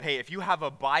Hey, if you have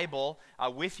a Bible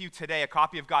with you today, a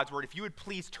copy of God's Word, if you would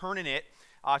please turn in it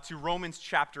to Romans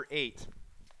chapter 8.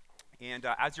 And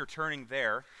as you're turning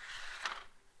there,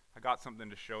 I got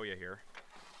something to show you here.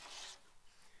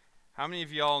 How many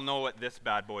of y'all know what this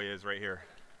bad boy is right here?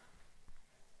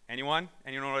 Anyone?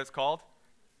 Anyone know what it's called?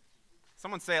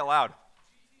 Someone say it loud.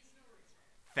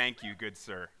 Thank you, good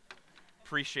sir.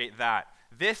 Appreciate that.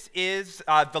 This is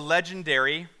the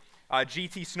legendary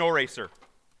GT Snow Racer.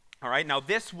 All right, now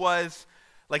this was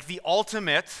like the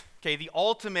ultimate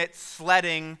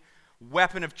sledding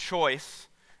weapon of choice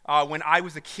when I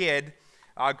was a kid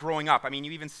growing up. I mean,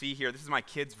 you even see here, this is my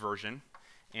kid's version,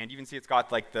 and you even see it's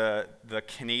got like the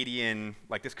Canadian,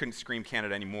 like this couldn't scream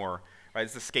Canada anymore, right?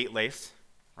 It's the skate lace,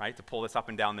 right, to pull this up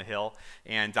and down the hill.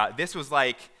 And this was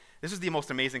the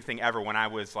most amazing thing ever when I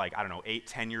was like, 8,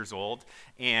 10 years old.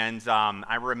 And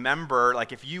I remember,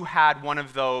 like, if you had one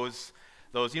of those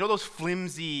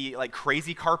flimsy, like,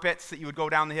 crazy carpets that you would go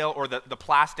down the hill, or the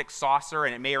plastic saucer,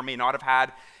 and it may or may not have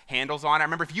had handles on it. I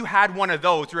remember if you had one of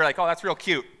those, you were like, oh, that's real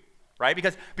cute, right?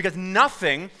 Because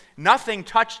nothing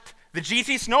touched the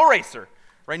GT Snow Racer,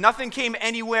 right? Nothing came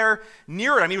anywhere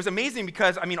near it. I mean, it was amazing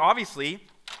because, obviously,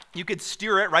 you could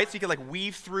steer it, right? So you could like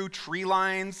weave through tree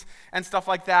lines and stuff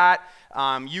like that.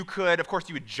 You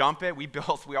would jump it. We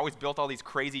always built all these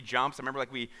crazy jumps. I remember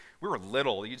like we were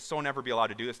little. You'd so never be allowed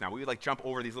to do this now. We would like jump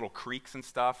over these little creeks and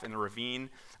stuff in the ravine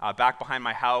back behind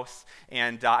my house.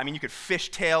 And you could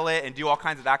fishtail it and do all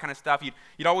kinds of that kind of stuff.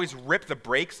 You'd always rip the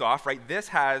brakes off, right? This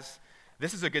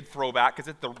is a good throwback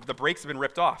because the brakes have been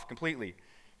ripped off completely.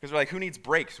 Because we're like, who needs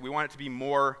brakes? We want it to be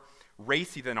more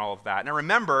racy than all of that. And I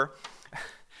remember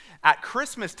at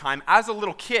Christmas time, as a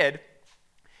little kid,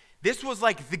 this was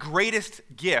like the greatest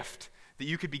gift that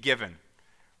you could be given,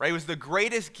 right? It was the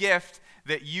greatest gift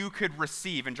that you could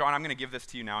receive. And John, I'm going to give this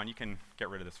to you now, and you can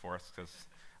get rid of this for us, because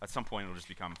at some point it'll just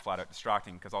become flat out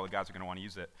distracting, because all the guys are going to want to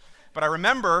use it. But I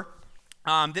remember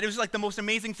that it was like the most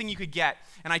amazing thing you could get.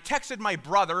 And I texted my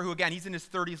brother, who again, he's in his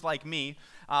 30s like me,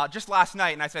 just last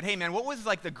night, and I said, hey man, what was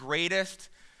like the greatest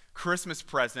Christmas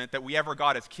present that we ever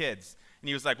got as kids? And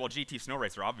he was like, well, GT Snow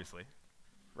Racer, obviously,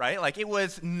 right? Like it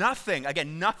was nothing.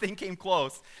 Again, nothing came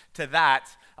close to that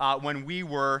when we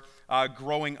were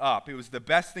growing up. It was the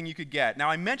best thing you could get. Now,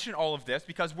 I mention all of this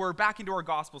because we're back into our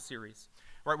gospel series,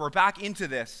 right? We're back into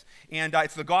this. And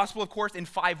it's the gospel, of course, in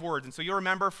 5 words. And so you'll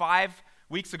remember 5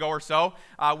 weeks ago or so,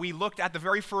 we looked at the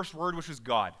very first word, which was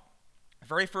God. The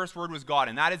very first word was God,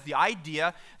 and that is the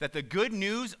idea that the good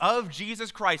news of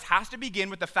Jesus Christ has to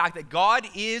begin with the fact that God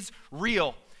is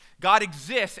real. God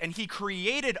exists, and he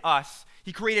created us.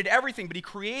 He created everything, but he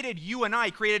created you and I.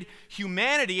 He created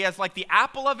humanity as like the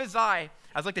apple of his eye,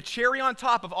 as like the cherry on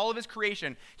top of all of his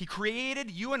creation. He created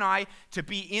you and I to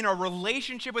be in a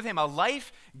relationship with him, a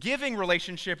life-giving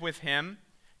relationship with him,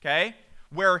 okay,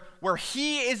 where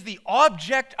he is the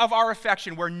object of our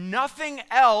affection, where nothing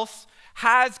else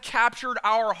has captured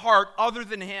our heart other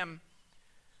than him.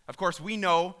 Of course, we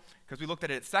know, because we looked at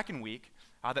it second week,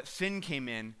 that sin came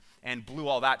in and blew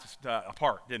all that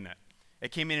apart, didn't it?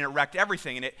 It came in and it wrecked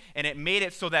everything, and it made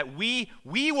it so that we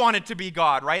wanted to be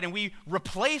God, right? And we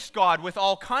replaced God with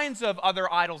all kinds of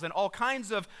other idols and all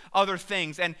kinds of other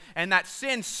things. And that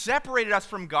sin separated us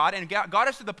from God and got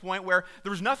us to the point where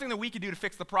there was nothing that we could do to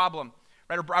fix the problem,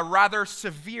 right? A rather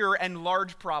severe and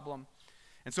large problem.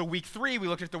 And so week 3, we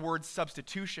looked at the word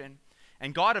substitution.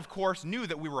 And God, of course, knew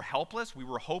that we were helpless, we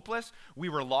were hopeless, we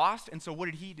were lost. And so what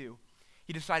did he do?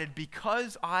 He decided,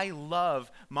 because I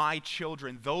love my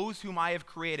children, those whom I have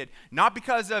created, not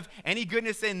because of any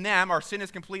goodness in them, our sin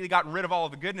has completely gotten rid of all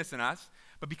of the goodness in us,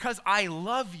 but because I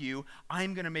love you,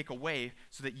 I'm going to make a way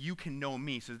so that you can know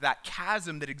me, so that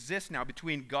chasm that exists now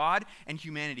between God and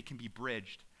humanity can be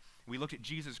bridged. We looked at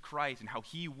Jesus Christ and how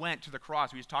he went to the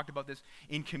cross. We just talked about this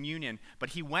in communion. But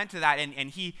he went to that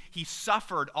and he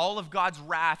suffered all of God's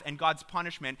wrath and God's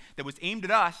punishment that was aimed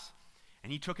at us.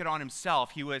 And he took it on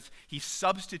himself. He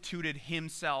substituted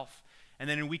himself. And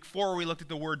then in week 4, we looked at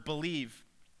the word believe.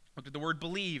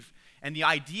 And the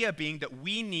idea being that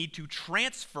we need to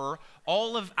transfer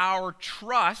all of our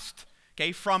trust,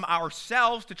 okay, from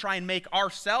ourselves to try and make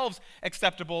ourselves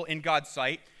acceptable in God's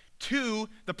sight to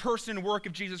the person and work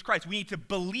of Jesus Christ. We need to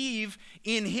believe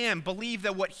in him, believe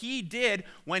that what he did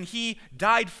when he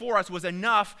died for us was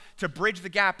enough to bridge the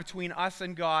gap between us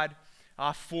and God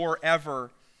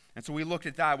forever. And so we looked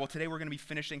at that. Well, today we're going to be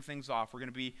finishing things off. We're going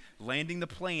to be landing the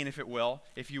plane,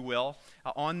 if you will,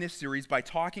 on this series by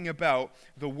talking about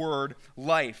the word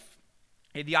life.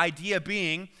 The idea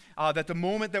being that the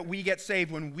moment that we get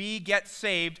saved, when we get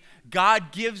saved,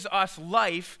 God gives us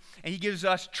life, and he gives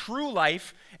us true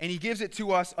life, and he gives it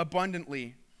to us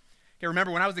abundantly. Okay,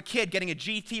 remember when I was a kid, getting a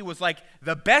GT was like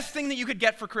the best thing that you could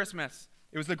get for Christmas.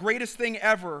 It was the greatest thing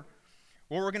ever.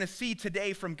 Well, we're going to see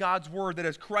today from God's word that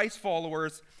as Christ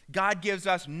followers, God gives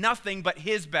us nothing but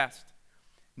his best.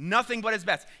 Nothing but his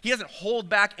best. He doesn't hold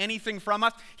back anything from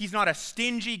us. He's not a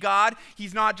stingy God.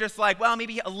 He's not just like, well,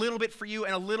 maybe a little bit for you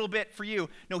and a little bit for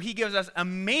you. No, he gives us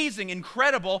amazing,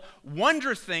 incredible,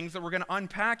 wondrous things that we're going to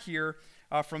unpack here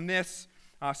from this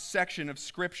section of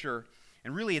Scripture.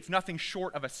 And really, it's nothing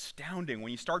short of astounding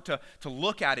when you start to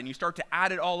look at it and you start to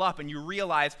add it all up and you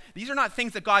realize these are not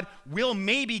things that God will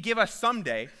maybe give us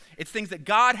someday. It's things that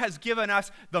God has given us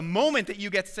the moment that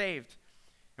you get saved.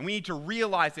 And we need to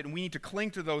realize it, and we need to cling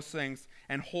to those things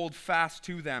and hold fast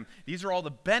to them. These are all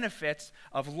the benefits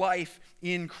of life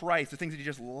in Christ, the things that he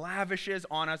just lavishes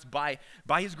on us by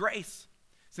his grace,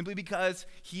 simply because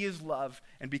he is love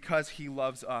and because he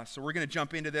loves us. So we're going to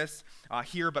jump into this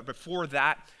here, but before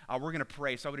that, we're going to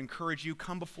pray. So I would encourage you,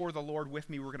 come before the Lord with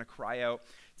me. We're going to cry out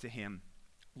to him.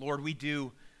 Lord, we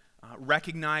do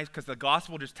recognize, because the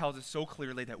gospel just tells us so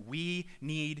clearly that we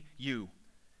need you.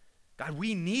 God,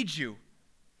 we need you.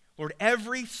 Lord,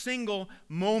 every single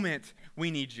moment we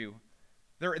need you.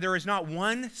 There is not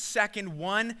 1 second,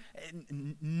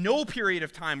 no period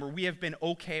of time where we have been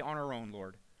okay on our own,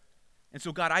 Lord. And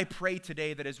so, God, I pray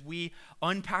today that as we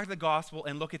unpack the gospel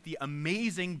and look at the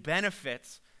amazing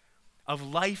benefits of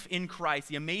life in Christ,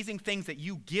 the amazing things that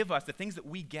you give us, the things that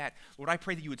we get, Lord, I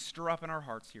pray that you would stir up in our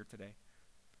hearts here today.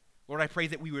 Lord, I pray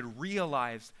that we would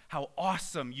realize how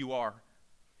awesome you are,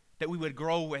 that we would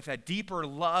grow with a deeper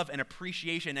love and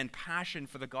appreciation and passion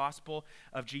for the gospel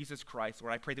of Jesus Christ.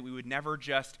 Lord, I pray that we would never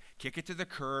just kick it to the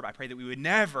curb. I pray that we would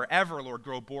never, ever, Lord,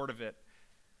 grow bored of it.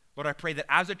 Lord, I pray that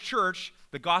as a church,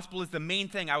 the gospel is the main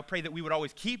thing. I would pray that we would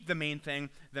always keep the main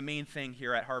thing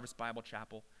here at Harvest Bible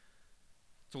Chapel.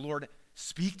 So, Lord,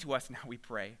 speak to us now, we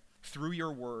pray, through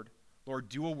your word. Lord,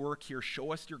 do a work here.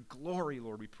 Show us your glory,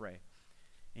 Lord, we pray.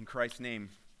 In Christ's name,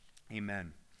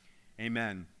 amen.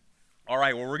 Amen. All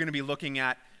right, well, we're going to be looking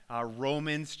at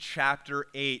Romans chapter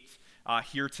 8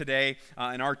 here today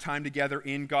in our time together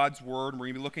in God's Word. We're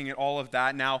going to be looking at all of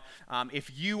that. Now,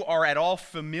 if you are at all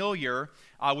familiar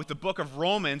with the book of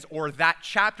Romans, or that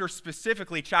chapter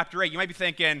specifically, chapter 8, you might be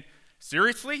thinking,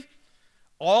 seriously?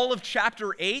 All of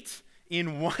chapter 8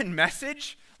 in one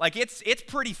message? Like, it's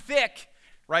pretty thick,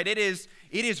 right? It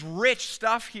is rich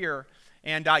stuff here.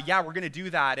 And we're going to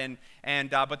do that.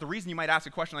 But the reason you might ask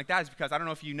a question like that is because I don't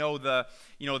know if you know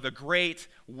the great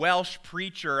Welsh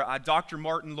preacher, Dr.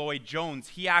 Martin Lloyd-Jones.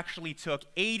 He actually took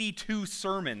 82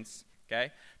 sermons,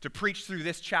 to preach through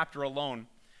this chapter alone.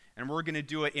 And we're going to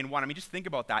do it in one. I mean, just think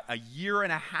about that. 1.5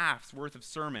 years worth of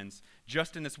sermons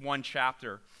just in this one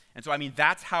chapter. And so, I mean,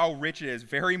 that's how rich it is.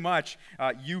 Very much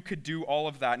you could do all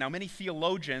of that. Now, many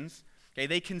theologians,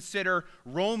 they consider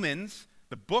Romans,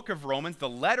 the book of Romans, the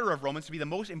letter of Romans, to be the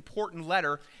most important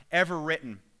letter ever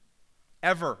written.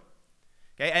 Ever.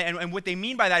 Okay? And what they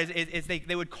mean by that is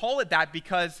they would call it that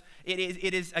because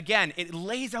it is, again, it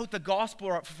lays out the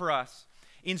gospel for us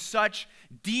in such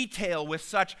detail, with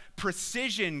such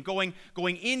precision, going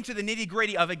into the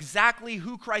nitty-gritty of exactly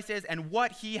who Christ is and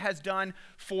what he has done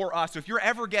for us. So if you're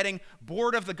ever getting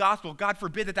bored of the gospel, God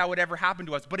forbid that would ever happen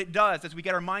to us, but it does as we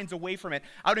get our minds away from it.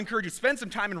 I would encourage you, spend some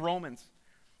time in Romans.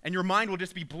 And your mind will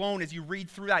just be blown as you read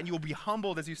through that, and you will be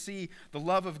humbled as you see the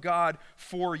love of God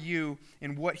for you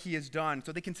and what he has done.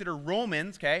 So they consider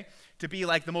Romans, to be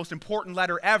like the most important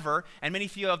letter ever, and many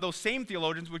of those same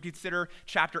theologians would consider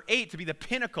chapter 8 to be the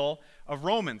pinnacle of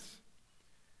Romans.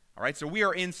 All right, so we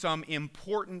are in some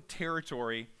important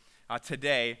territory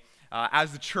today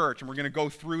as the church, and we're going to go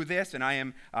through this, and I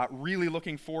am really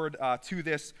looking forward to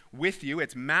this with you.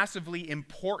 It's massively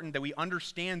important that we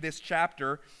understand this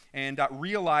chapter and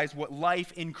realize what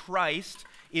life in Christ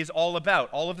is all about,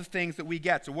 all of the things that we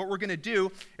get. So what we're going to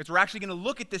do is we're actually going to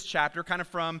look at this chapter kind of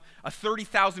from a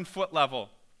 30,000-foot level.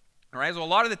 All right, so a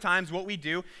lot of the times what we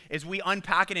do is we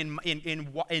unpack it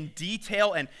in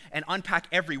detail and unpack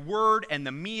every word and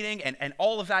the meaning, and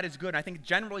all of that is good. And I think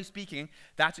generally speaking,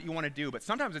 that's what you want to do. But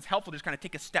sometimes it's helpful to just kind of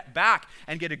take a step back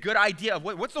and get a good idea of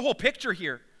what's the whole picture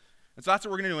here. And so that's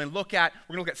what we're going to do. And we're going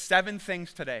to look at 7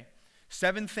 things today.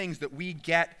 7 things that we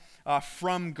get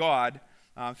from God,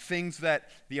 things that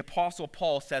the Apostle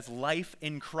Paul says life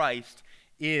in Christ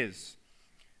is.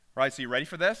 All right, so you ready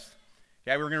for this?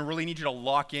 Okay, we're going to really need you to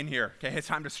lock in here. Okay, it's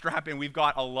time to strap in. We've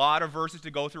got a lot of verses to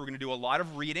go through. We're going to do a lot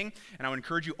of reading, and I would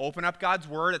encourage you, open up God's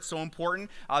Word. It's so important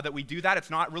that we do that.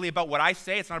 It's not really about what I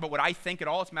say. It's not about what I think at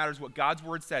all. It matters what God's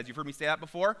Word says. You've heard me say that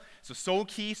before. So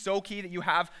key that you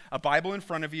have a Bible in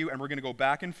front of you, and we're going to go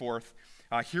back and forth.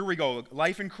 Here we go.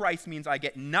 Life in Christ means I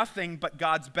get nothing but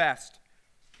God's best.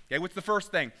 Okay, what's the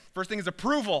first thing? First thing is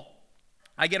approval.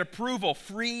 I get approval,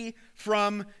 free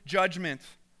from judgment.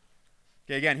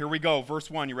 Okay, again, here we go.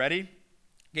 Verse 1, you ready?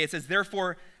 Okay, it says,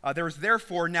 therefore, there is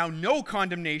therefore now no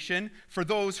condemnation for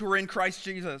those who are in Christ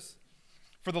Jesus.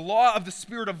 For the law of the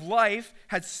Spirit of life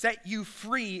has set you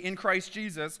free in Christ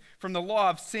Jesus from the law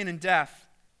of sin and death.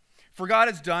 For God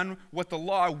has done what the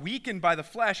law, weakened by the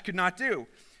flesh, could not do,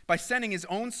 by sending his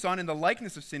own Son in the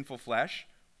likeness of sinful flesh.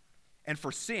 And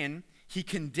for sin, he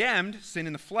condemned sin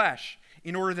in the flesh,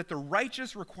 in order that the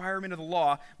righteous requirement of the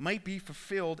law might be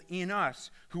fulfilled in us,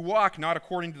 who walk not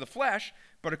according to the flesh,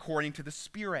 but according to the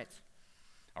Spirit.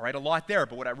 All right, a lot there,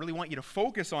 but what I really want you to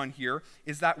focus on here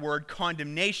is that word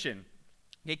condemnation.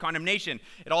 Okay, condemnation.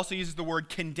 It also uses the word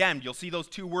condemned. You'll see those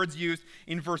two words used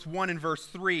in verse 1 and verse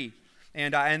 3.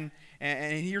 And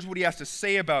here's what he has to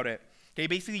say about it. Okay,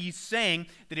 basically he's saying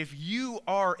that if you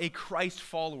are a Christ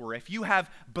follower, if you have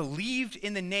believed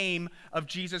in the name of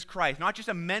Jesus Christ, not just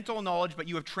a mental knowledge, but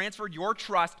you have transferred your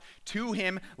trust to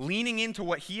him, leaning into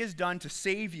what he has done to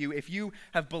save you, if you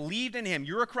have believed in him,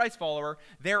 you're a Christ follower,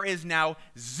 there is now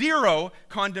zero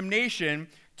condemnation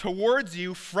towards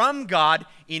you from God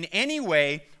in any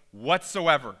way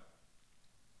whatsoever.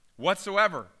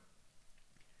 Whatsoever.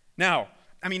 Now,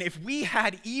 I mean, if we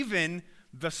had even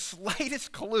the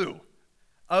slightest clue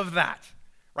of that,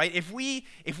 right? If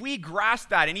we grasp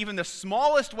that in even the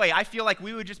smallest way, I feel like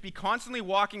we would just be constantly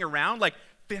walking around like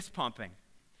fist pumping,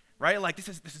 right? Like this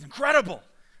is incredible,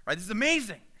 right? This is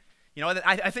amazing. You know,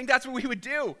 I think that's what we would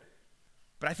do.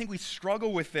 But I think we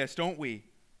struggle with this, don't we?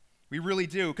 We really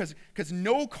do, because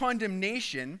no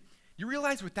condemnation, you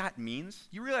realize what that means?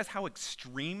 You realize how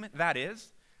extreme that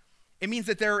is? It means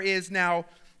that there is now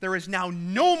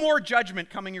no more judgment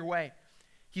coming your way.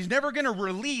 He's never going to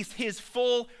release his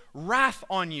full wrath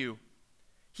on you.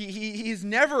 He's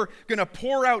never going to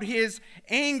pour out his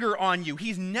anger on you.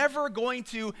 He's never going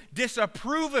to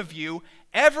disapprove of you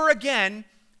ever again,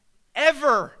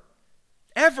 ever,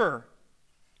 ever.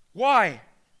 Why?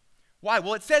 Why?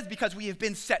 Well, it says because we have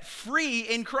been set free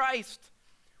in Christ.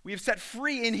 We have set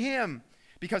free in him.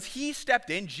 Because he stepped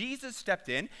in, Jesus stepped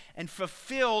in, and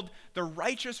fulfilled the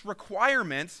righteous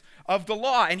requirements of the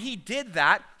law. And he did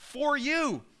that for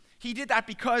you. He did that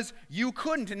because you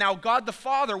couldn't. And now God the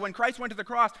Father, when Christ went to the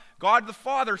cross, God the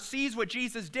Father sees what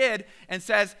Jesus did and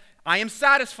says, I am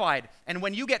satisfied. And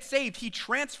when you get saved, he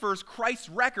transfers Christ's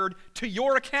record to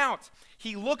your account.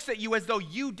 He looks at you as though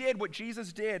you did what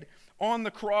Jesus did on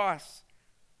the cross.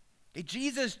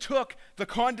 Jesus took the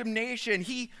condemnation.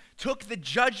 He took the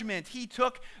judgment. He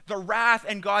took the wrath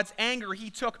and God's anger. He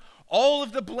took all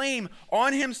of the blame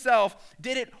on himself,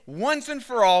 did it once and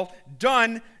for all,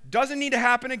 done, doesn't need to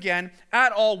happen again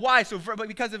at all. Why?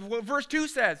 Because of what verse 2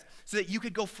 says, so that you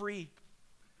could go free.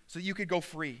 So that you could go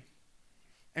free.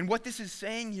 And what this is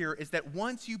saying here is that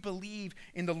once you believe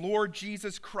in the Lord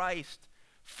Jesus Christ,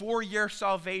 for your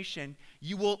salvation,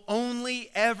 you will only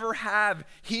ever have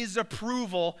his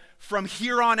approval from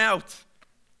here on out.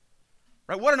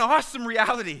 Right? What an awesome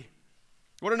reality.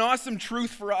 What an awesome truth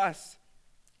for us.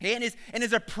 And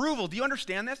his approval, do you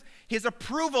understand this? His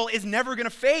approval is never going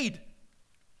to fade.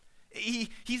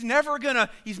 He's never gonna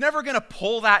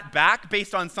pull that back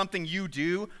based on something you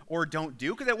do or don't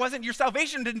do, because your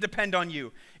salvation didn't depend on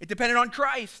you. It depended on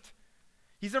Christ.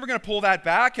 He's never going to pull that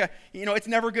back. It's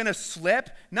never going to slip.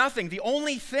 Nothing. The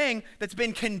only thing that's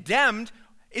been condemned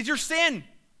is your sin.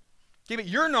 Okay, but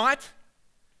you're not.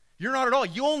 You're not at all.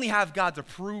 You only have God's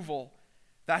approval.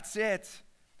 That's it.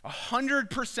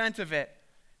 100% of it.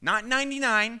 Not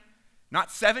 99, not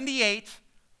 78,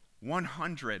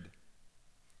 100.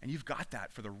 And you've got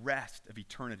that for the rest of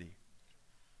eternity.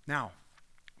 Now,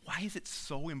 why is it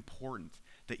so important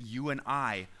that you and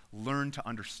I learn to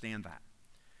understand that?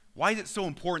 Why is it so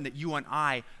important that you and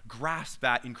I grasp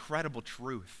that incredible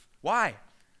truth? Why?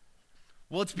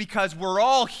 Well, it's because we're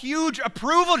all huge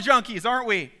approval junkies, aren't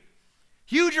we?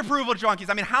 Huge approval junkies.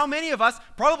 I mean, how many of us,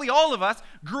 probably all of us,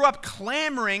 grew up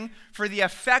clamoring for the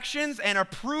affections and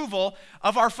approval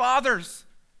of our fathers?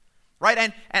 Right?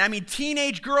 And I mean,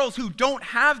 teenage girls who don't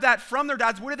have that from their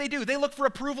dads, what do? They look for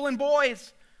approval in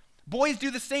boys. Boys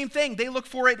do the same thing. They look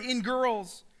for it in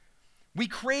girls. We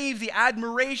crave the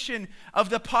admiration of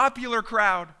the popular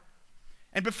crowd.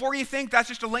 And before you think that's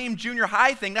just a lame junior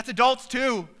high thing, that's adults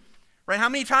too. Right? How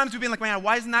many times we've been like, man,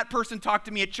 why doesn't that person talk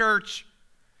to me at church?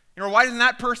 Why doesn't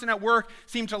that person at work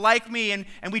seem to like me? And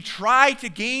we try to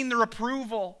gain their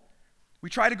approval. We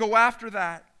try to go after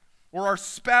that. Or our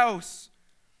spouse.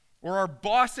 Or our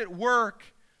boss at work.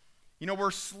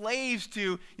 We're slaves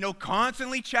to,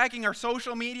 constantly checking our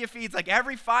social media feeds like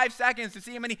every 5 seconds to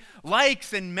see how many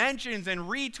likes and mentions and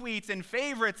retweets and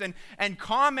favorites and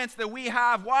comments that we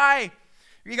have. Why?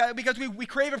 Because we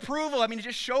crave approval. It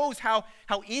just shows how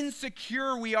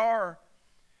insecure we are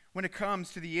when it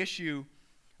comes to the issue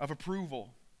of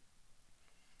approval.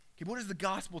 Okay, what does the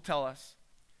gospel tell us?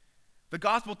 The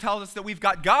gospel tells us that we've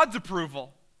got God's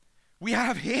approval. We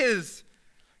have His.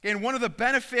 And one of the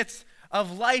benefits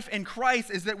of life in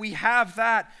Christ is that we have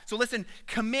that. So listen,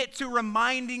 commit to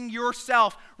reminding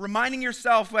yourself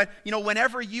that,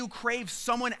 whenever you crave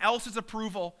someone else's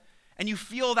approval and you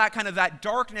feel that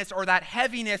darkness or that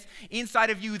heaviness inside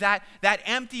of you, that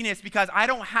emptiness because I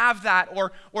don't have that,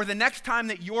 or the next time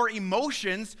that your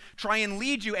emotions try and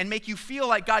lead you and make you feel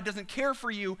like God doesn't care for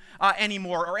you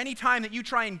anymore, or any time that you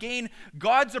try and gain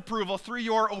God's approval through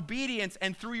your obedience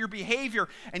and through your behavior,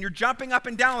 and you're jumping up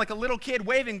and down like a little kid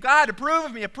waving, God, approve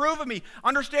of me,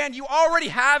 understand you already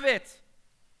have it.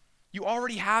 You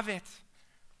already have it.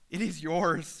 It is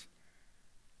yours.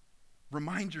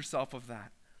 Remind yourself of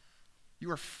that. You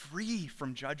are free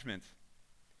from judgment.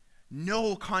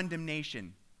 No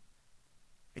condemnation.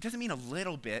 It doesn't mean a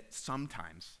little bit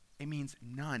sometimes. It means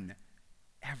none,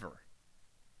 ever.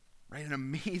 Right? An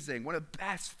amazing, one of the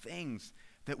best things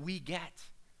that we get.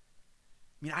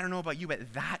 I don't know about you,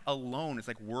 but that alone is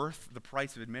worth the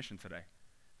price of admission today.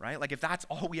 Right? If that's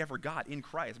all we ever got in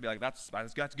Christ, I'd be like, that's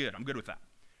good. I'm good with that.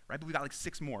 Right? But we got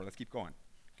 6 more. Let's keep going.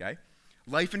 Okay?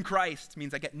 Life in Christ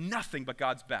means I get nothing but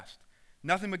God's best.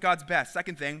 Nothing but God's best.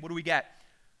 Second thing, what do we get?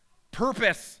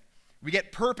 Purpose. We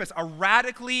get purpose, a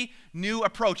radically new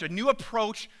approach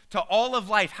to all of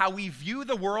life, how we view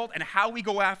the world and how we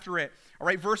go after it. All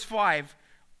right, verse 5,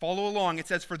 follow along. It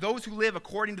says, for those who live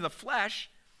according to the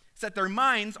flesh set their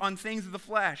minds on things of the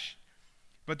flesh,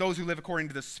 but those who live according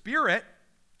to the Spirit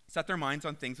set their minds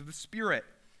on things of the Spirit.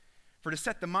 For to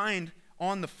set the mind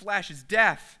on the flesh is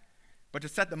death, but to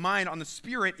set the mind on the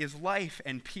Spirit is life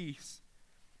and peace.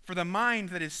 For the mind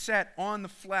that is set on the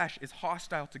flesh is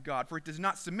hostile to God, for it does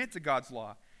not submit to God's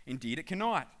law. Indeed, it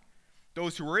cannot.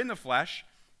 Those who are in the flesh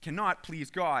cannot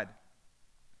please God.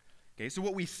 Okay, so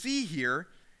what we see here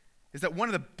is that one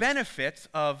of the benefits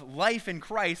of life in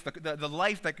Christ, the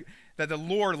life that the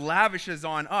Lord lavishes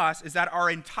on us, is that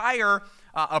our entire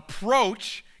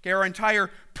approach, our entire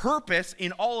purpose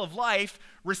in all of life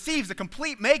receives a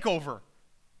complete makeover.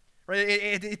 Right?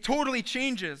 It totally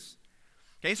changes.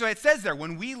 Okay, so it says there,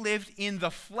 when we lived in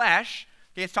the flesh,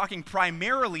 okay, it's talking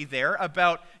primarily there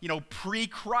about,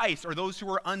 pre-Christ or those who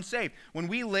were unsaved. When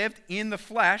we lived in the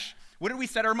flesh, what did we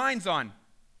set our minds on?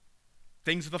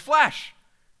 Things of the flesh,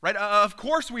 right? Of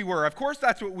course we were. Of course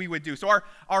that's what we would do. So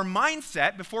our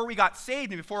mindset before we got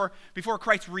saved and before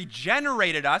Christ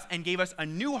regenerated us and gave us a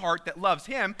new heart that loves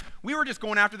Him, we were just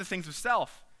going after the things of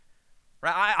self,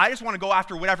 right? I just want to go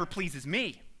after whatever pleases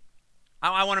me.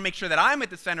 I want to make sure that I'm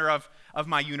at the center of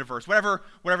my universe. Whatever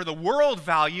the world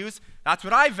values, that's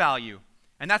what I value.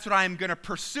 And that's what I'm going to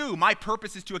pursue. My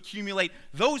purpose is to accumulate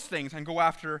those things and go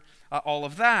after all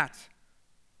of that.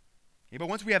 Okay, but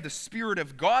once we have the Spirit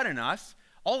of God in us,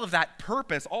 all of that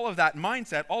purpose, all of that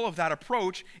mindset, all of that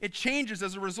approach, it changes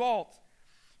as a result.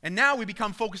 And now we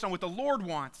become focused on what the Lord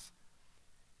wants.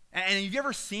 And have you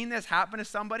ever seen this happen to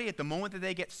somebody at the moment that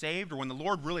they get saved, or when the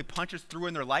Lord really punches through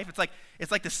in their life?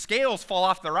 It's like the scales fall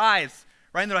off their eyes,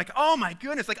 right? And they're like, oh my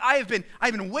goodness, I've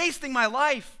been wasting my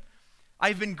life.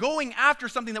 I've been going after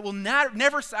something that will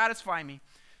never satisfy me,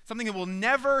 something that will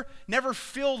never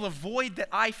fill the void that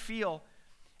I feel.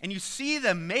 And you see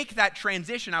them make that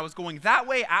transition. I was going that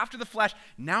way after the flesh.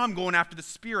 Now I'm going after the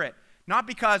Spirit. Not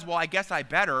because, well, I guess I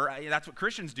better. That's what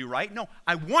Christians do, right? No,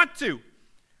 I want to.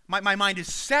 My mind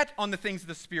is set on the things of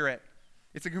the Spirit.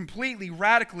 It's a completely,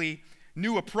 radically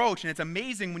new approach, and it's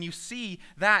amazing when you see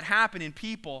that happen in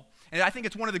people. And I think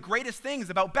it's one of the greatest things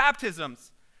about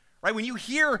baptisms, right? When you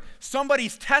hear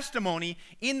somebody's testimony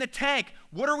in the tank,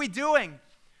 what are we doing?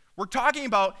 We're talking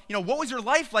about, what was your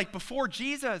life like before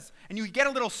Jesus? And you get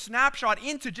a little snapshot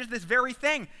into just this very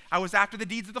thing. I was after the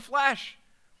deeds of the flesh.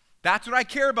 That's what I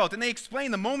care about. Then they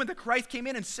explain the moment that Christ came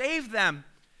in and saved them.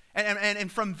 And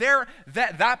from there,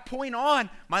 that point on,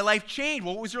 my life changed.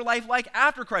 Well, what was your life like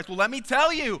after Christ? Well, let me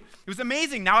tell you. It was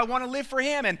amazing. Now I want to live for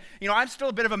Him. And, I'm still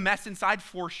a bit of a mess inside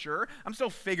for sure. I'm still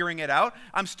figuring it out.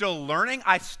 I'm still learning.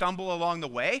 I stumble along the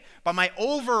way. But my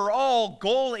overall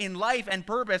goal in life and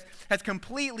purpose has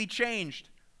completely changed.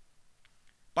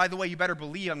 By the way, you better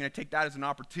believe I'm going to take that as an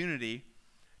opportunity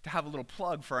to have a little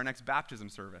plug for our next baptism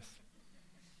service.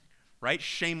 Right?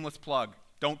 Shameless plug.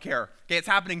 Don't care. Okay, it's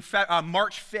happening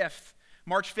March 5th.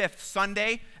 March 5th,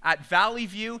 Sunday at Valley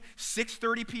View,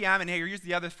 6:30 p.m. And hey, here's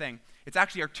the other thing. It's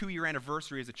actually our 2-year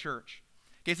anniversary as a church.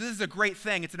 Okay, so this is a great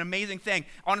thing. It's an amazing thing.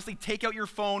 Honestly, take out your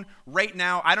phone right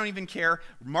now. I don't even care.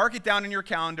 Mark it down in your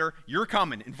calendar. You're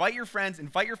coming. Invite your friends.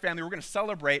 Invite your family. We're going to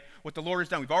celebrate what the Lord has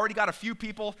done. We've already got a few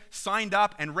people signed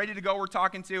up and ready to go we're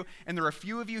talking to. And there are a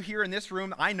few of you here in this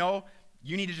room. I know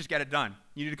you need to just get it done.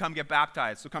 You need to come get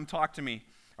baptized. So come talk to me.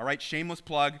 All right, shameless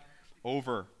plug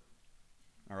over.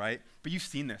 All right? But you've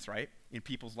seen this, right? In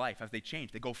people's life as they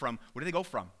change. They go from, what do they go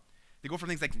from? They go from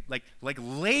things like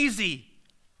lazy,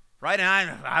 right?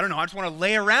 And I don't know, I just want to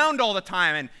lay around all the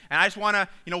time, and I just want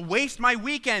to, waste my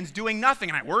weekends doing nothing,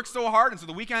 and I work so hard, and so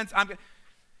the weekends,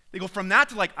 they go from that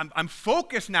to I'm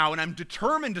focused now, and I'm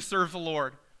determined to serve the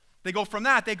Lord. They go from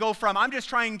that, I'm just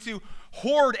trying to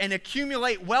hoard and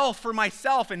accumulate wealth for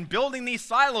myself and building these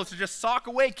silos to just sock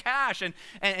away cash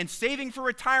and saving for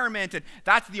retirement, and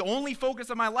that's the only focus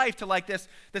of my life, to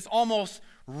this almost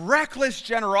reckless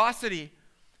generosity.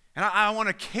 And I want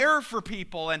to care for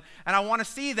people, and I want to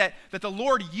see that the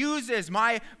Lord uses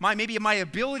my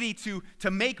ability to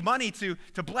make money to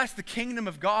bless the kingdom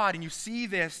of God. And you see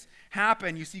this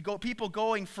happen. You see people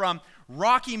going from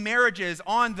rocky marriages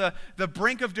on the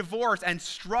brink of divorce and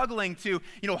struggling to,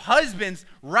 husbands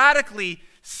radically,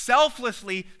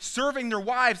 selflessly serving their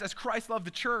wives as Christ loved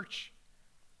the church.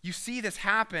 You see this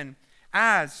happen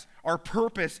as our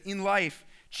purpose in life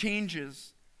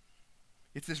changes.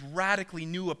 It's this radically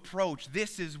new approach.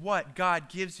 This is what God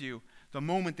gives you the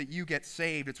moment that you get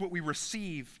saved. It's what we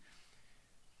receive.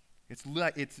 It's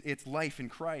life in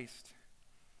Christ.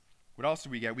 What else do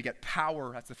we get? We get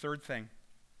power. That's the third thing.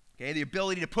 Okay, the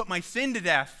ability to put my sin to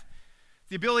death.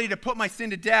 The ability to put my sin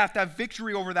to death, to have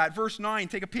victory over that. Verse 9,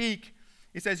 take a peek.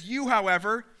 It says, "You,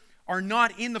 however, are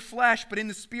not in the flesh, but in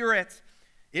the Spirit,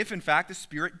 if in fact the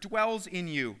Spirit dwells in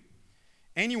you.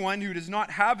 Anyone who does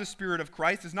not have the Spirit of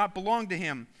Christ does not belong to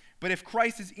him. But if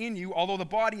Christ is in you, although the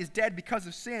body is dead because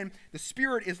of sin, the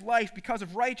Spirit is life because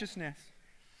of righteousness.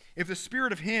 If the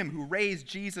Spirit of him who raised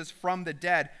Jesus from the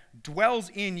dead dwells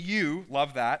in you,"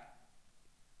 love that,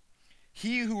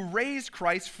 "he who raised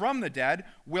Christ from the dead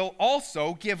will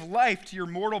also give life to your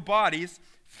mortal bodies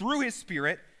through his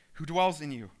Spirit who dwells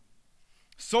in you.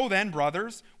 So then,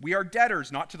 brothers, we are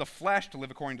debtors, not to the flesh, to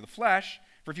live according to the flesh.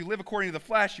 For if you live according to the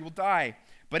flesh, you will die.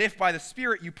 But if by the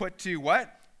Spirit you put to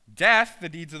what? Death, the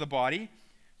deeds of the body,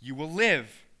 you will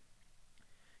live."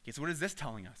 Okay, so what is this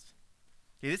telling us?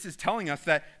 Okay, this is telling us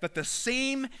that the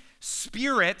same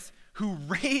Spirit who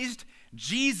raised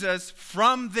Jesus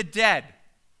from the dead.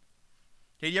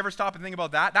 Okay, you ever stop and think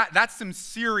about that? That's some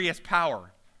serious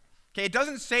power. Okay, it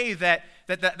doesn't say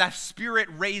that Spirit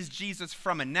raised Jesus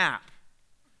from a nap.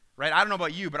 Right? I don't know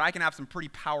about you, but I can have some pretty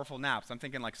powerful naps. I'm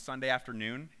thinking like Sunday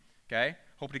afternoon, okay?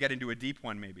 Hope to get into a deep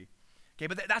one maybe. Okay,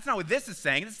 but that's not what this is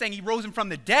saying. This is saying he rose him from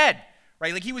the dead,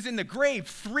 right? Like he was in the grave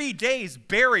 3 days,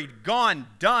 buried, gone,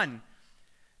 done.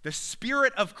 The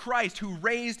Spirit of Christ who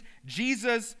raised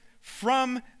Jesus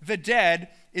from the dead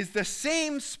is the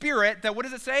same Spirit that, what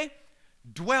does it say?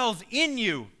 Dwells in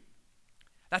you.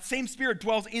 That same Spirit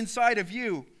dwells inside of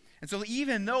you. And so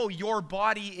even though your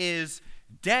body is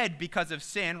dead because of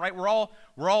sin, right? We're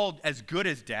all as good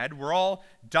as dead. We're all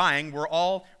dying. We're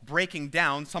all breaking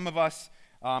down. Some of us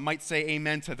might say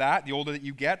amen to that. The older that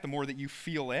you get, the more that you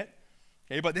feel it.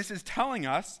 Okay, but this is telling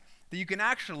us that you can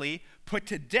actually put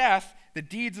to death the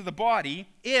deeds of the body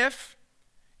if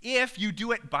you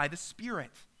do it by the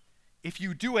Spirit. If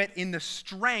you do it in the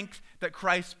strength that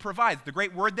Christ provides. The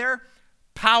great word there,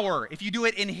 power. If you do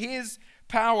it in his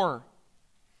power.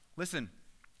 Listen,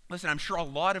 I'm sure a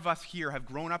lot of us here have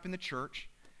grown up in the church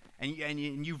and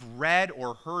you've read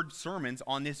or heard sermons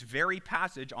on this very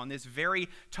passage, on this very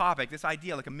topic, this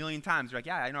idea like a million times. You're like,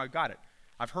 yeah, I know, I've got it.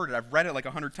 I've heard it. I've read it like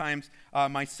 100 times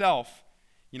myself.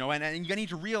 And you need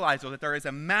to realize, though, that there is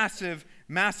a massive,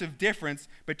 massive difference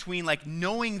between like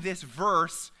knowing this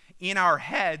verse in our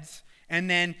heads and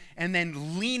then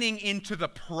leaning into the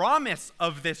promise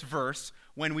of this verse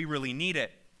when we really need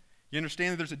it. You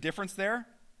understand that there's a difference there?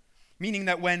 Meaning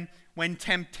that when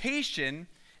temptation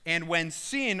and when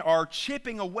sin are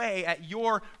chipping away at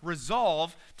your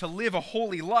resolve to live a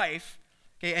holy life,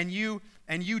 okay, and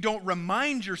you don't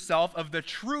remind yourself of the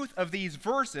truth of these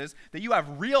verses, that you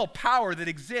have real power that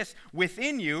exists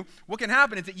within you, what can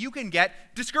happen is that you can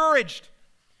get discouraged,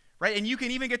 right? And you can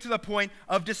even get to the point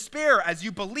of despair as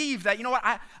you believe that, you know what,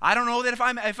 I don't know that if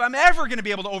I'm ever going to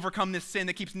be able to overcome this sin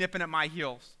that keeps nipping at my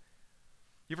heels.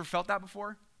 You ever felt that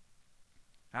before?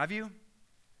 Have you? Have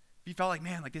you felt like,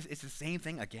 man, like this, it's the same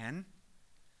thing again?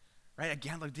 Right?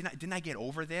 Again, like, didn't I get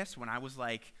over this when I was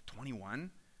like 21?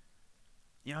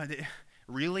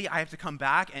 really, I have to come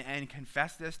back and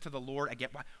confess this to the Lord again.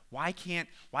 Why can't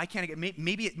I get,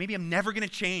 maybe I'm never going to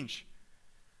change,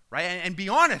 right? And be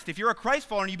honest, if you're a Christ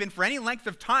follower and you've been for any length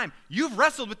of time, you've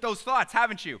wrestled with those thoughts,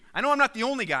 haven't you? I know I'm not the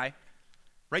only guy,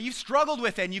 right? You've struggled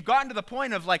with it, and you've gotten to the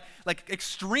point of like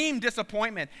extreme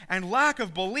disappointment and lack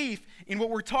of belief in what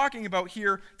we're talking about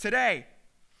here today.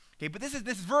 Okay, but this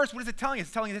verse, what is it telling us?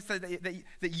 It's telling us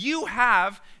that you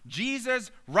have Jesus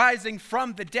rising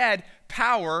from the dead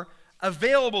power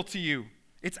available to you.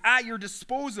 It's at your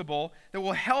disposal that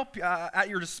will help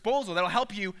that'll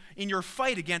help you in your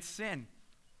fight against sin.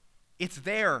 It's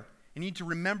there. You need to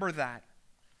remember that.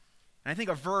 And I think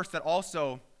a verse that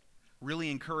also really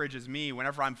encourages me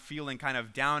whenever I'm feeling kind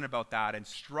of down about that and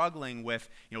struggling with,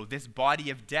 this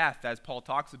body of death, as Paul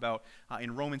talks about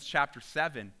in Romans chapter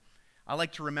 7. I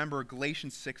like to remember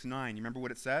Galatians 6:9. You remember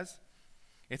what it says?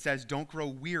 It says, "Don't grow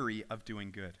weary of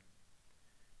doing good.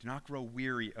 Do not grow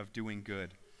weary of doing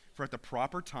good. For at the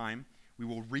proper time, we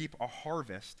will reap a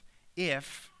harvest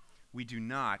if we do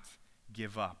not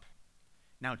give up."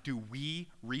 Now, do we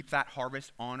reap that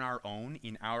harvest on our own,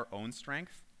 in our own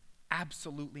strength?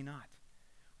 Absolutely not.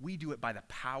 We do it by the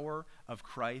power of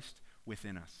Christ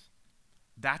within us.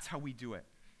 That's how we do it.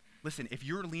 Listen, if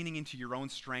you're leaning into your own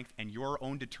strength and your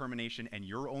own determination and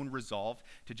your own resolve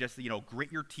to just,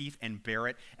 grit your teeth and bear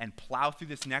it and plow through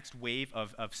this next wave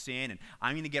of sin, and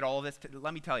I'm going to get all of this,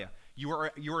 let me tell you, you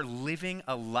are living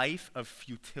a life of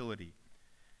futility.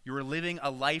 You are living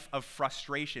a life of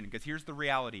frustration, because here's the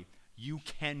reality. You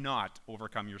cannot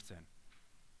overcome your sin.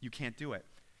 You can't do it.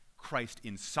 Christ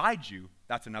inside you,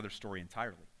 that's another story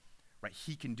entirely, right?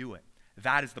 He can do it.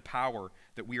 That is the power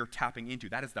that we are tapping into.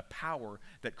 That is the power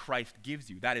that Christ gives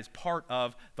you. That is part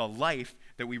of the life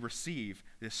that we receive,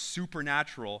 this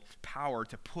supernatural power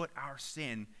to put our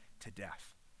sin to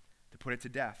death, to put it to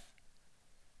death.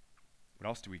 What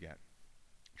else do we get?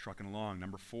 Trucking along.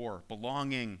 Number 4,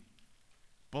 belonging.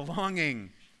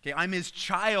 Belonging. Okay, I'm his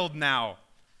child now.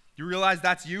 You realize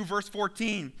that's you? Verse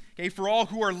 14. Okay, for all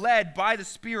who are led by the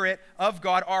Spirit of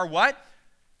God are what?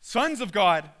 Sons of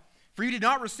God. For you did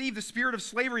not receive the spirit of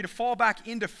slavery to fall back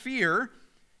into fear,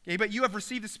 okay, but you have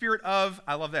received the spirit of,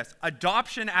 I love this,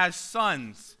 adoption as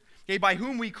sons, okay, by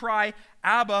whom we cry,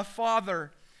 Abba,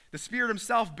 Father. The Spirit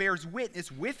himself bears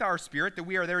witness with our spirit that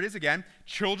we are, there it is again,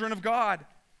 children of God.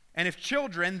 And if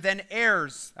children, then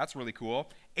heirs. That's really cool.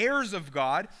 Heirs of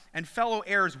God and fellow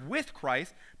heirs with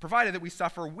Christ, provided that we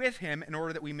suffer with him in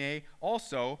order that we may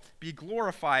also be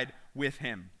glorified with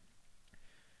him.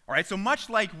 All right, so much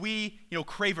like we,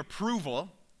 crave approval,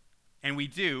 and we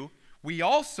do, we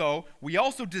also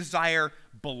desire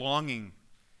belonging.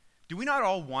 Do we not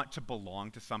all want to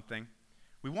belong to something?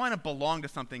 We want to belong to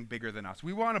something bigger than us.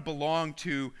 We want to belong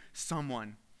to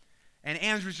someone. And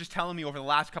Andrew's just telling me over the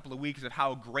last couple of weeks of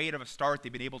how great of a start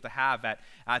they've been able to have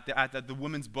at the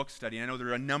women's book study. And I know there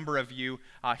are a number of you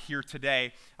here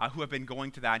today who have been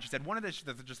going to that. And she said one of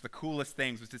the coolest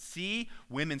things was to see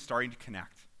women starting to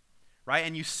connect. Right?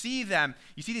 And you see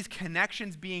these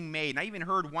connections being made. And I even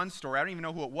heard one story, I don't even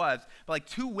know who it was, but like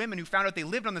 2 women who found out they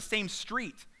lived on the same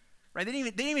street. Right? They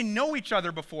didn't even know each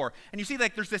other before. And you see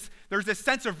like there's this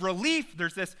sense of relief,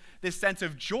 there's this sense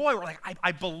of joy where like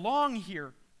I belong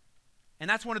here. And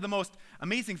that's one of the most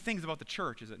amazing things about the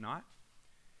church, is it not?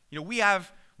 We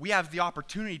have the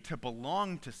opportunity to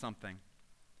belong to something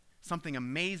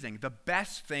amazing, the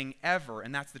best thing ever,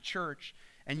 and that's the church.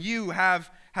 And you have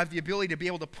the ability to be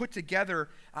able to put together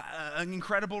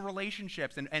incredible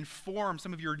relationships and form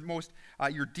some of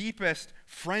your deepest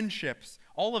friendships.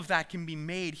 All of that can be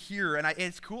made here. And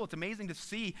it's cool. It's amazing to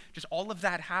see just all of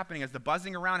that happening as the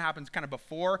buzzing around happens kind of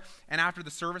before and after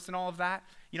the service and all of that.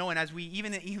 And as we,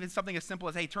 even something as simple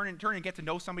as, hey, turn and get to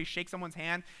know somebody, shake someone's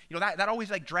hand, that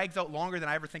always like drags out longer than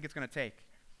I ever think it's going to take.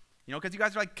 Because you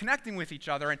guys are like connecting with each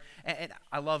other, and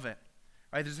I love it.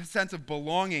 Right? There's a sense of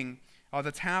belonging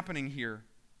that's happening here.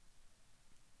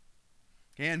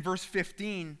 Okay, and verse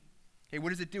 15, okay, what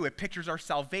does it do? It pictures our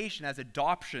salvation as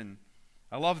adoption.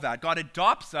 I love that. God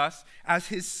adopts us as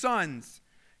his sons.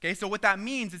 Okay, so what that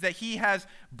means is that he has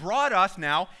brought us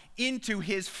now into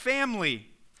his family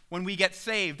when we get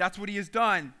saved. That's what he has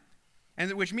done.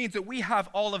 And which means that we have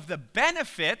all of the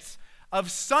benefits of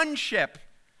sonship.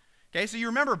 Okay, so you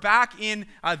remember back in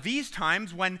these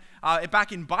times, when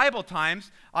back in Bible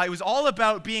times, it was all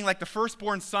about being like the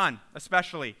firstborn son,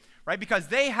 especially, right? Because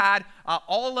they had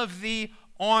all of the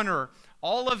honor,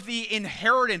 all of the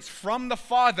inheritance from the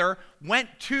father went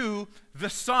to the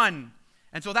son.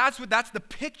 And so that's the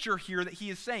picture here that he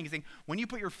is saying. He's saying, when you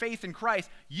put your faith in Christ,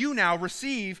 you now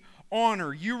receive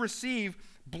honor, you receive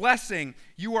blessing.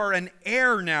 You are an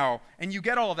heir now, and you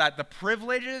get all of that. The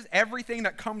privileges, everything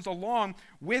that comes along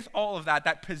with all of that,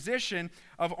 that position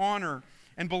of honor.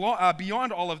 And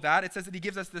beyond all of that, it says that he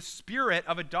gives us the spirit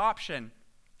of adoption.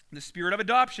 The spirit of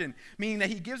adoption, meaning that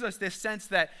he gives us this sense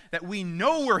that we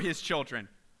know we're his children.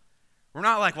 We're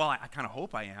not like, well, I kind of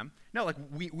hope I am. No, like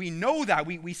we know that.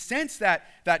 We sense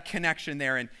that connection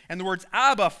there. And the words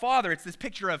Abba, Father, it's this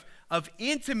picture of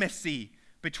intimacy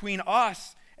between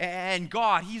us and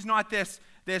God. He's not this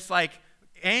like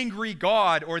angry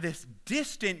God or this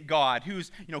distant God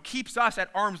who's, keeps us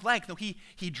at arm's length. No,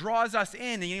 he draws us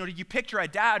in. And, you picture a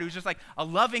dad who's just like a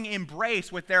loving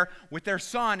embrace with their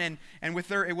son and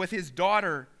with his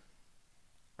daughter.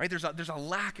 Right? There's a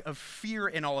lack of fear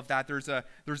in all of that. There's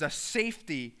a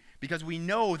safety because we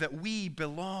know that we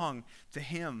belong to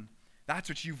him. That's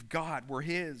what you've got. We're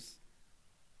his.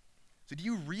 So do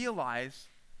you realize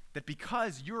that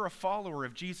because you're a follower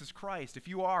of Jesus Christ, if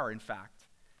you are, in fact,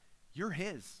 you're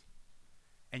his,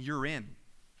 and you're in,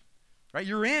 right?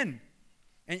 You're in,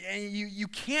 and you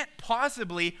can't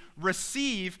possibly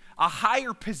receive a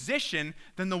higher position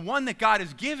than the one that God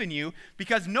has given you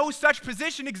because no such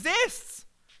position exists,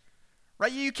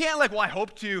 right? You can't I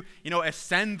hope to,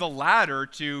 ascend the ladder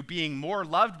to being more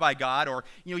loved by God, or,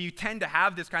 you tend to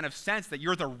have this kind of sense that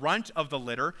you're the runt of the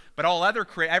litter, but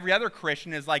every other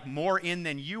Christian is more in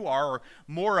than you are, or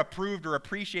more approved or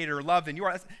appreciated or loved than you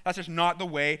are. That's just not the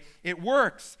way it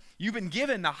works. You've been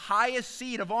given the highest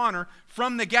seat of honor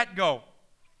from the get-go.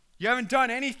 You haven't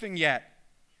done anything yet.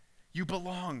 You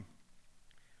belong.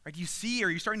 Right? You see, or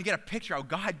you're starting to get a picture how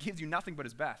God gives you nothing but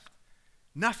his best.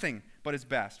 Nothing but his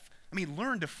best.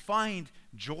 Learn to find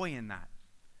joy in that.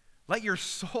 Let your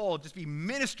soul just be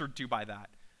ministered to by that.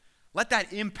 Let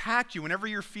that impact you whenever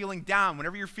you're feeling down,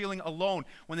 whenever you're feeling alone,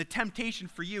 when the temptation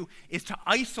for you is to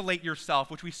isolate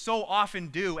yourself, which we so often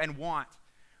do and want.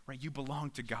 Right? You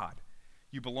belong to God.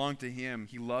 You belong to him.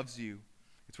 He loves you.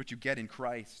 It's what you get in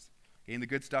Christ. Okay, and the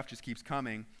good stuff just keeps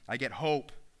coming. I get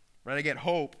hope. Right? I get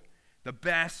hope. The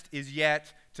best is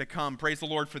yet to come. Praise the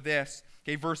Lord for this.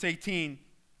 Okay, verse 18.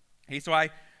 Okay, so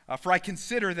for I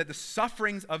consider that the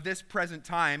sufferings of this present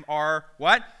time are,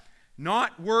 what?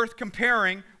 Not worth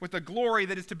comparing with the glory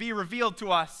that is to be revealed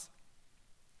to us.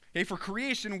 Okay, for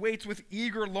creation waits with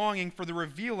eager longing for the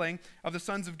revealing of the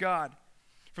sons of God.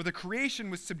 For the creation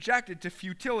was subjected to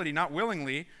futility, not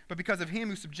willingly, but because of him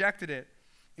who subjected it,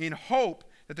 in hope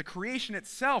that the creation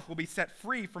itself will be set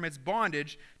free from its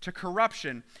bondage to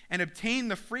corruption and obtain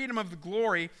the freedom of the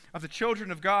glory of the children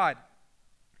of God.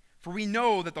 For we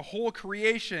know that the whole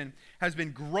creation has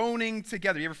been groaning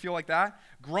together. You ever feel like that?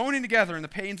 Groaning together in the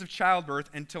pains of childbirth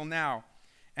until now.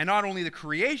 And not only the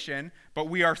creation, but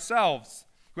we ourselves,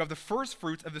 who have the first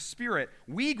fruits of the Spirit,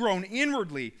 we groan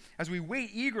inwardly as we wait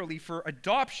eagerly for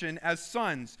adoption as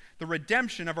sons, the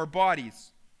redemption of our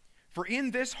bodies. For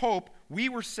in this hope we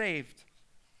were saved.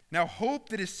 Now hope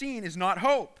that is seen is not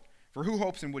hope, for who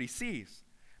hopes in what he sees?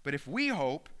 But if we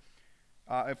hope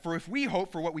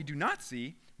for what we do not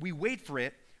see, we wait for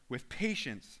it with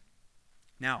patience.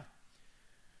 Now,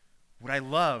 what I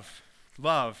love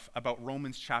about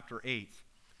Romans chapter 8,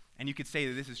 and you could say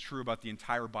that this is true about the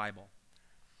entire Bible,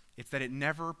 it's that it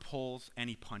never pulls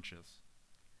any punches,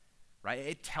 right?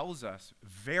 It tells us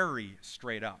very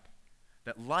straight up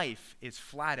that life is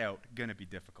flat out going to be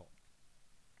difficult,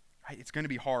 right? It's going to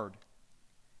be hard.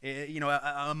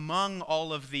 Among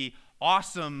all of the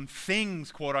awesome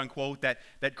things, quote unquote, that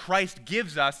Christ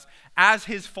gives us as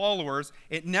his followers,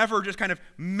 it never just kind of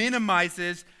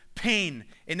minimizes pain.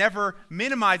 It never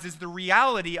minimizes the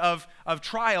reality of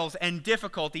trials and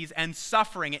difficulties and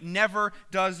suffering. It never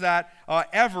does that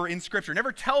ever in Scripture. It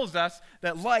never tells us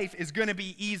that life is going to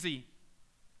be easy.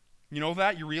 You know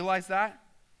that? You realize that?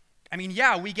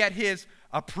 We get his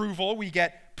approval, we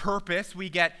get purpose, we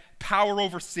get power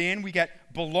over sin, we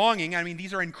get belonging.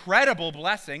 These are incredible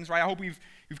blessings, right? I hope we've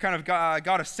kind of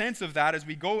got a sense of that as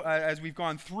we've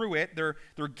gone through it.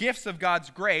 They're gifts of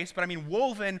God's grace, but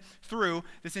woven through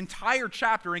this entire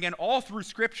chapter, again, all through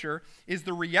Scripture, is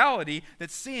the reality that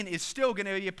sin is still going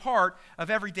to be a part of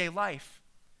everyday life.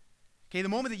 Okay, the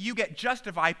moment that you get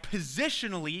justified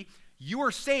positionally, you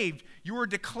are saved. You are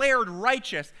declared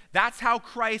righteous. That's how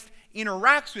Christ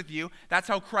interacts with you. That's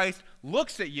how Christ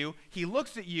looks at you. He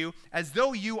looks at you as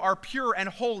though you are pure and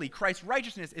holy. Christ's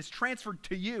righteousness is transferred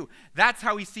to you. That's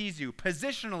how he sees you.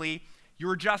 Positionally,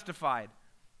 you're justified.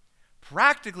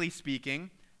 Practically speaking,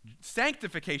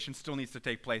 sanctification still needs to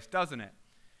take place, doesn't it?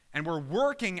 And we're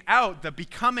working out the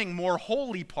becoming more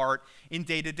holy part in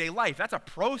day-to-day life. That's a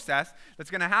process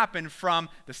that's going to happen from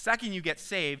the second you get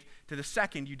saved to the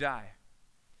second you die.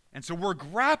 And so we're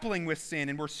grappling with sin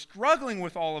and we're struggling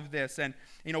with all of this. And,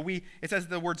 it says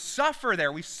the word suffer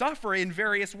there. We suffer in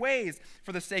various ways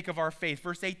for the sake of our faith.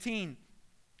 Verse 18,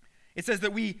 it says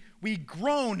that we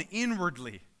groan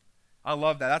inwardly. I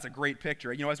love that. That's a great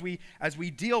picture. As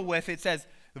we deal with, it says,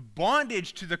 the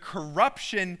bondage to the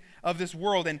corruption of this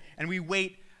world, and we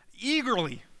wait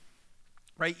eagerly,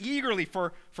 right? Eagerly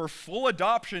for full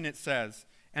adoption, it says,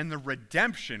 and the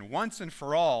redemption once and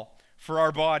for all for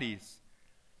our bodies.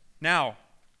 Now,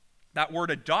 that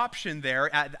word adoption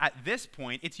there, at this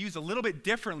point, it's used a little bit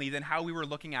differently than how we were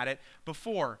looking at it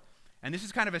before. And this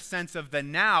is kind of a sense of the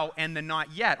now and the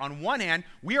not yet. On one hand,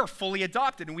 we are fully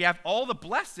adopted, and we have all the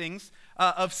blessings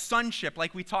of sonship,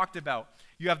 like we talked about.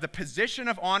 You have the position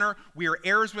of honor. We are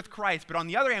heirs with Christ. But on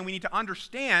the other hand, we need to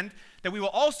understand that we will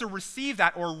also receive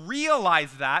that or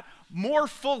realize that more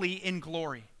fully in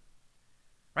glory.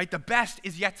 Right? The best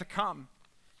is yet to come.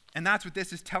 And that's what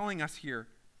this is telling us here.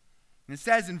 And it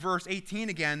says in verse 18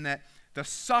 again that the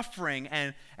suffering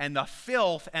and the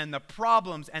filth and the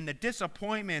problems and the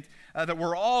disappointment that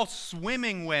we're all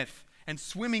swimming with and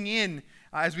swimming in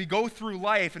as we go through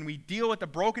life and we deal with the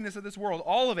brokenness of this world,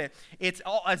 all of it, it's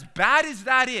all, as bad as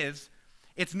that is,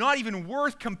 it's not even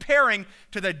worth comparing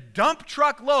to the dump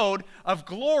truck load of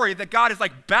glory that God is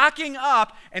like backing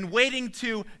up and waiting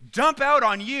to dump out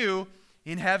on you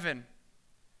in heaven.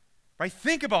 Right?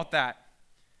 Think about that.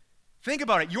 Think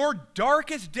about it. Your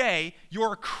darkest day,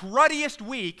 your cruddiest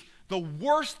week, the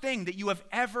worst thing that you have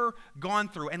ever gone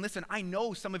through. And listen, I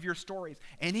know some of your stories,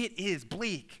 and it is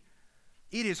bleak.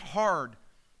 It is hard.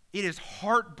 It is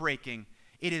heartbreaking.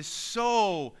 It is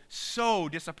so, so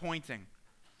disappointing.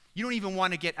 You don't even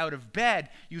want to get out of bed.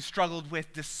 You struggled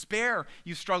with despair.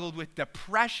 You struggled with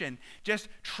depression. Just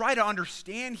try to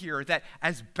understand here that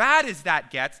as bad as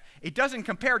that gets, it doesn't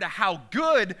compare to how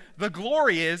good the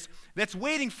glory is that's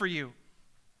waiting for you.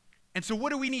 And so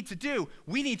what do we need to do?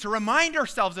 We need to remind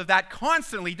ourselves of that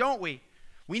constantly, don't we?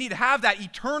 We need to have that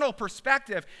eternal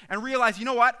perspective and realize, you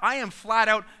know what? I am flat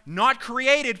out not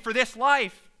created for this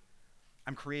life.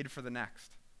 I'm created for the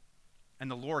next. And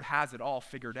the Lord has it all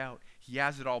figured out. He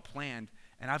has it all planned.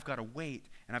 And I've got to wait.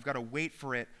 And I've got to wait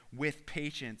for it with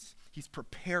patience. He's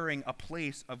preparing a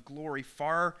place of glory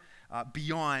far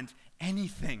beyond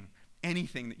anything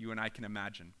that you and I can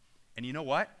imagine. And you know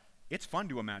what? It's fun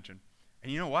to imagine.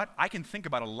 And you know what? I can think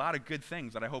about a lot of good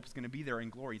things that I hope is going to be there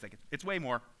in glory. He's like, it's way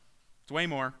more. It's way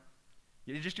more.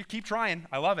 You just keep trying.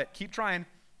 I love it. Keep trying.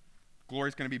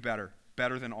 Glory's going to be better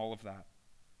than all of that.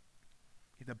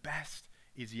 The best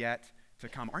is yet to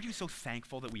come. Aren't you so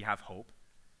thankful that we have hope?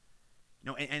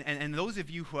 And those of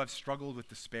you who have struggled with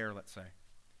despair, let's say,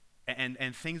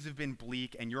 and things have been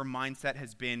bleak, and your mindset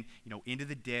has been, into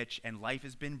the ditch, and life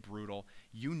has been brutal,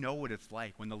 you know what it's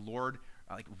like when the Lord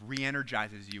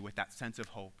re-energizes you with that sense of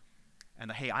hope.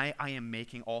 And hey, I am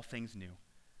making all things new.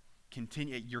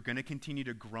 You're going to continue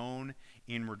to groan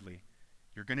inwardly.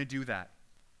 You're going to do that.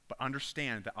 But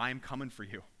understand that I am coming for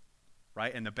you,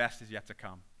 right? And the best is yet to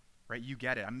come, right? You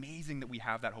get it. Amazing that we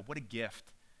have that hope. What a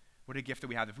gift. What a gift that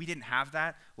we have. If we didn't have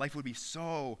that, life would be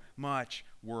so much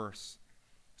worse.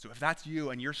 So if that's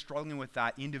you and you're struggling with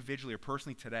that individually or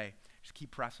personally today, just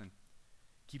keep pressing.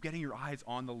 Keep getting your eyes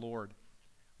on the Lord.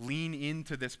 Lean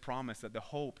into this promise that the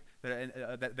hope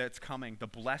that's coming, the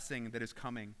blessing that is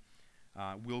coming,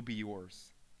 will be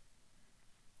yours.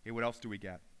 Okay, what else do we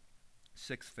get?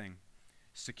 Sixth thing,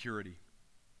 security.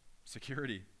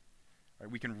 Security. Right,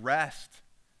 we can rest.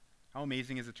 How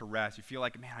amazing is it to rest? You feel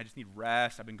like, man, I just need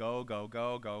rest. I've been go.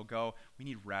 We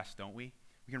need rest, don't we?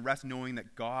 We can rest knowing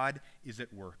that God is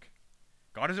at work.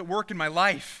 God is at work in my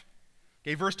life.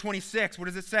 Okay, verse 26, what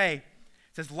does it say?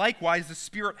 It says, likewise, the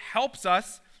Spirit helps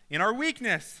us in our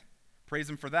weakness. Praise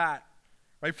Him for that.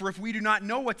 Right? For if we do not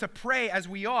know what to pray as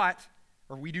we ought,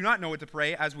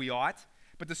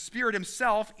 but the Spirit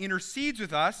Himself intercedes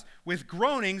with us with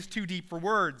groanings too deep for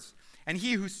words. And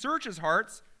He who searches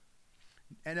hearts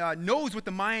and knows what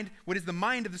is the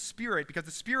mind of the Spirit, because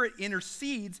the Spirit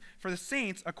intercedes for the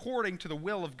saints according to the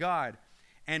will of God.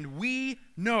 And we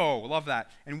know, love that,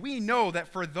 and we know that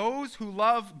for those who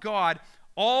love God,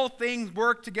 all things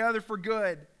work together for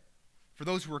good, for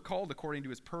those who are called according to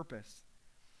His purpose.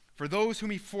 For those whom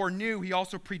He foreknew, He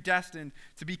also predestined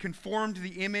to be conformed to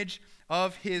the image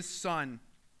of His Son,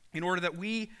 in order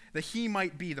that He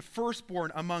might be the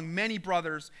firstborn among many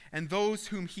brothers. And those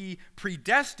whom He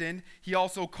predestined, He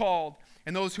also called.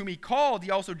 And those whom He called,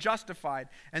 He also justified.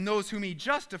 And those whom He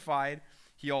justified,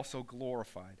 He also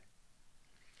glorified.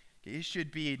 Okay, it should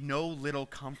be no little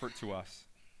comfort to us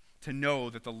to know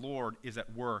that the Lord is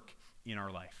at work in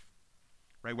our life.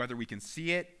 Right? Whether we can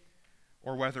see it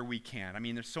or whether we can. I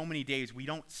mean, there's so many days we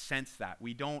don't sense that.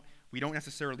 We don't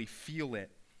necessarily feel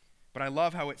it. But I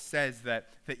love how it says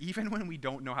that even when we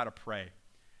don't know how to pray,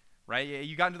 right?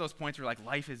 You got into those points where like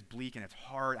life is bleak and it's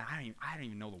hard. I don't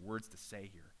even know the words to say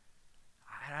here.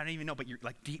 I don't even know, but you're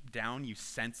like deep down you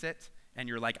sense it and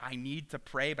you're like, I need to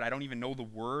pray, but I don't even know the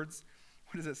words.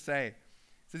 What does it say? It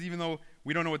says even though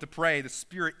we don't know what to pray, the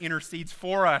Spirit intercedes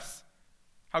for us.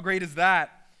 How great is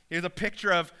that? It's a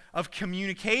picture of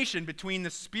communication between the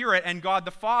Spirit and God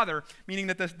the Father, meaning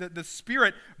that the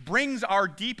Spirit brings our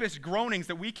deepest groanings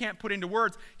that we can't put into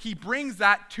words. He brings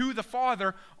that to the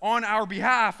Father on our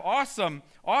behalf. Awesome.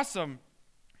 Awesome.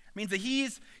 It means that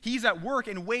he's at work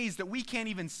in ways that we can't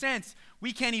even sense.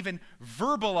 We can't even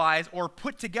verbalize or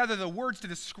put together the words to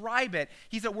describe it.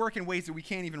 He's at work in ways that we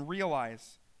can't even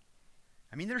realize.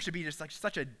 I mean, there should be just like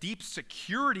such a deep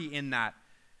security in that.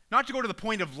 Not to go to the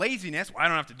point of laziness. Well, I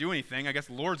don't have to do anything. I guess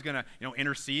the Lord's going to,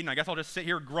 intercede, and I guess I'll just sit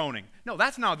here groaning. No,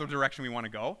 that's not the direction we want to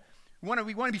go. We want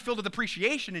to be filled with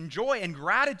appreciation and joy and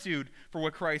gratitude for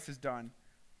what Christ has done.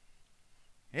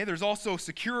 Hey, there's also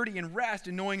security and rest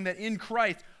in knowing that in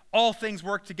Christ, all things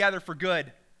work together for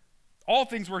good. All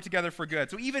things work together for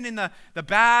good. So even in the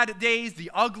bad days,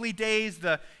 the ugly days,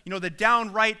 the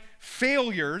downright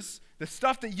failures, the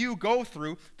stuff that you go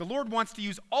through, the Lord wants to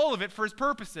use all of it for his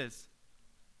purposes.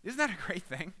 Isn't that a great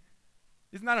thing?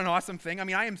 Isn't that an awesome thing? I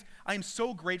mean, I am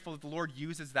so grateful that the Lord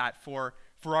uses that for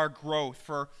our growth,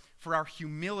 for our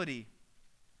humility.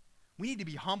 We need to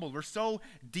be humbled. We're so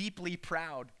deeply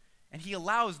proud. And he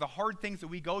allows the hard things that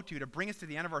we go to bring us to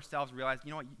the end of ourselves and realize, you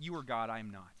know what, you are God, I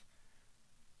am not.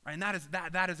 Right? And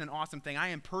that is an awesome thing. I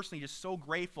am personally just so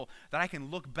grateful that I can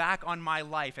look back on my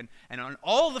life and on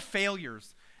all the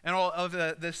failures and all of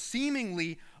the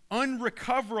seemingly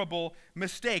unrecoverable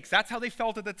mistakes. That's how they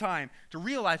felt at the time, to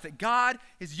realize that God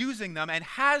is using them and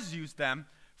has used them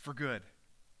for good.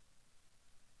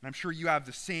 And I'm sure you have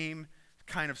the same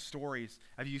kind of stories.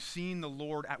 Have you seen the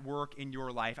Lord at work in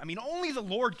your life? I mean, only the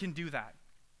Lord can do that.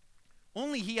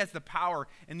 Only he has the power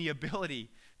and the ability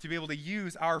to be able to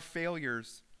use our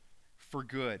failures for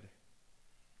good.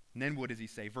 And then what does he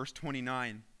say? Verse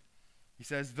 29. He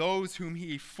says, those whom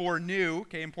he foreknew,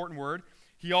 okay, important word,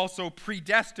 he also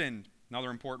predestined,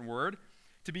 another important word,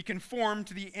 to be conformed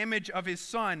to the image of his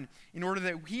Son, in order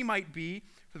that he might be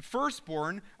the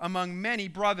firstborn among many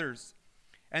brothers.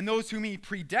 And those whom he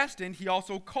predestined, he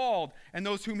also called. And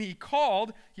those whom he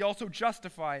called, he also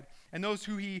justified. And those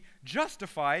who he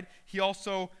justified, he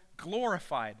also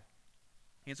glorified.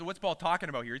 And so what's Paul talking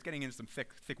about here? He's getting into some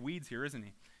thick weeds here, isn't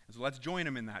he? And so let's join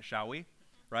him in that, shall we?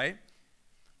 Right?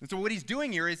 And so what he's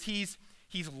doing here is he's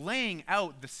laying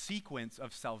out the sequence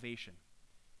of salvation.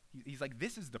 He's like,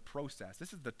 this is the process.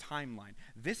 This is the timeline.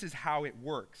 This is how it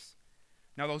works.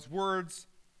 Now those words,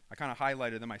 I kind of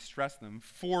highlighted them. I stressed them.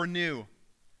 Foreknew,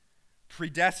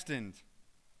 predestined,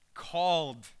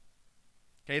 called.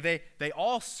 Okay, they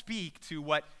all speak to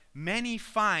what many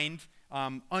find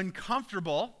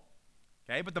uncomfortable.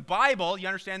 Okay, but the Bible, you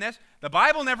understand this? The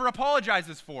Bible never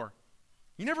apologizes for.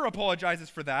 He never apologizes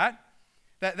for that.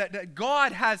 That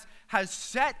God has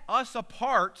set us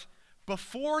apart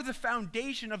before the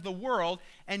foundation of the world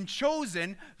and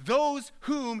chosen those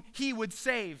whom he would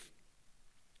save.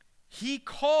 He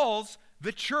calls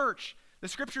the church. The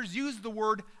scriptures use the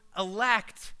word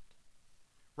elect.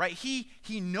 Right?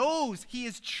 He knows he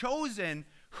has chosen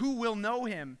who will know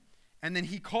him. And then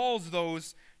he calls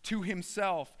those to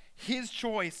himself. His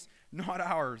choice, not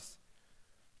ours.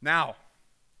 Now,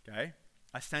 okay,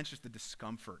 I sense just the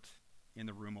discomfort in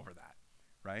the room over that,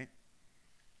 right?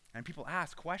 And people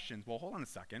ask questions. Well, hold on a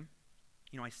second.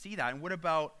 I see that. And what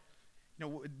about,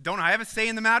 don't I have a say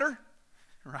in the matter?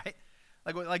 Right?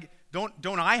 Like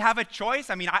don't I have a choice?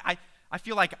 I mean, I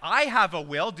feel like I have a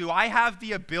will. Do I have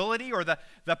the ability or the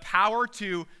power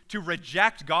to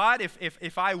reject God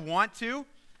if I want to?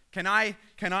 Can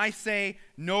I say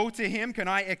no to him? Can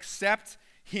I accept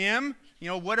him?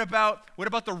 What about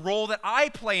the role that I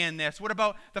play in this? What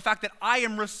about the fact that I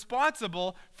am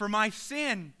responsible for my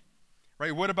sin?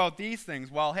 Right? What about these things?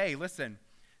 Well, hey, listen.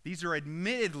 These are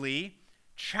admittedly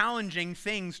challenging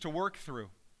things to work through.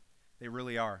 They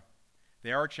really are.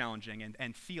 They are challenging,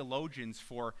 and theologians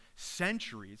for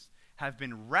centuries have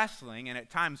been wrestling and at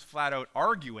times flat out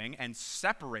arguing and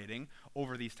separating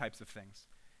over these types of things.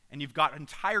 And you've got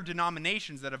entire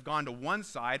denominations that have gone to one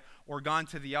side or gone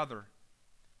to the other.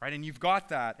 Right? And you've got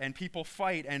that, and people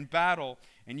fight and battle,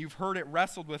 and you've heard it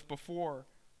wrestled with before.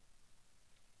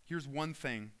 Here's one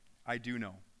thing I do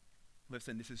know.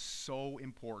 Listen, this is so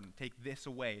important. Take this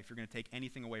away if you're going to take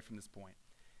anything away from this point.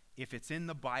 If it's in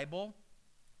the Bible,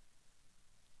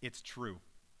 it's true.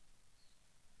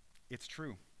 It's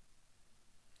true.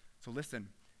 So listen,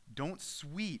 don't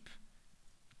sweep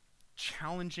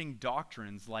challenging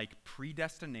doctrines like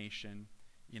predestination,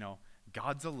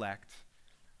 God's elect,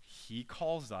 He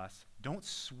calls us. Don't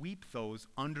sweep those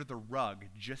under the rug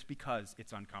just because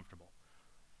it's uncomfortable.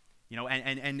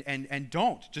 And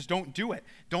don't do it.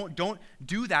 Don't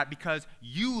do that because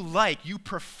you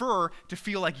prefer to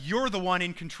feel like you're the one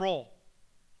in control.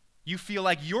 You feel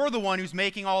like you're the one who's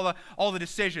making all the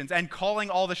decisions and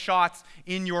calling all the shots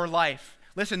in your life.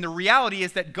 Listen, the reality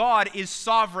is that God is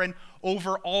sovereign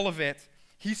over all of it.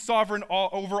 He's sovereign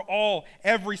over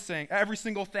every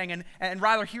single thing. And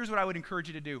rather, here's what I would encourage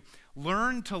you to do.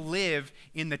 Learn to live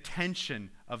in the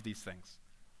tension of these things.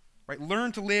 Right?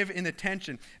 Learn to live in the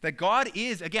tension that God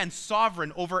is, again,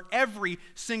 sovereign over every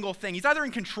single thing. He's either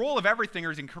in control of everything or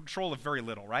he's in control of very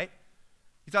little, right?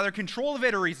 He's either in control of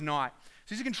it or he's not.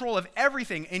 So he's in control of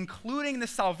everything, including the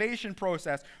salvation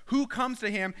process, who comes to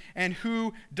him and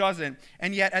who doesn't.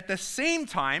 And yet at the same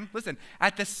time,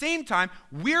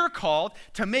 we're called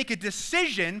to make a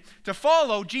decision to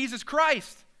follow Jesus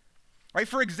Christ. Right?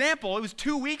 For example, it was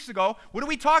 2 weeks ago. What did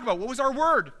we talk about? What was our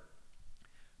word?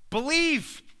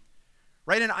 Believe.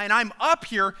 Right? And I'm up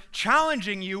here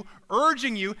challenging you,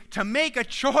 urging you to make a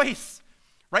choice.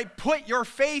 Right? Put your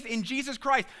faith in Jesus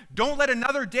Christ. Don't let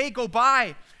another day go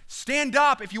by. Stand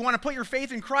up if you want to put your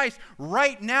faith in Christ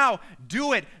right now.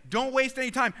 Do it. Don't waste any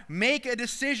time. Make a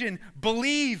decision.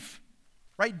 Believe.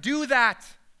 Right? Do that.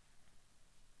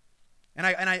 And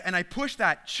I push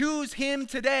that. Choose him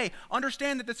today.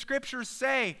 Understand that the scriptures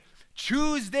say,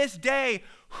 choose this day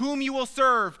whom you will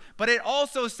serve. But it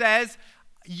also says,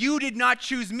 you did not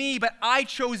choose me, but I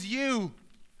chose you.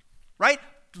 Right?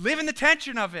 Live in the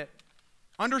tension of it.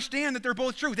 Understand that they're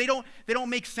both true. They don't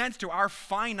make sense to our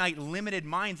finite, limited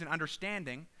minds and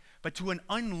understanding, but to an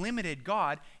unlimited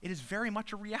God, it is very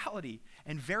much a reality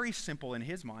and very simple in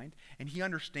his mind, and he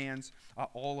understands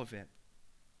all of it.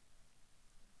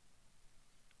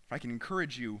 If I can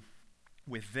encourage you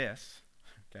with this,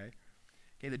 okay,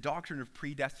 the doctrine of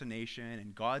predestination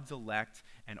and God's elect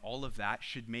and all of that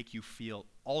should make you feel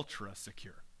ultra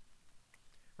secure,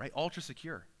 right? Ultra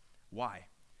secure. Why?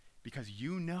 Because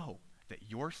you know that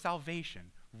your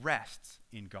salvation rests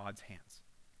in God's hands.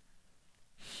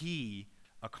 He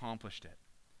accomplished it.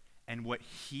 And what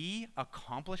he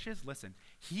accomplishes, listen,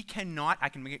 he cannot, I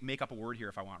can make up a word here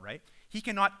if I want, right? He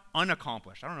cannot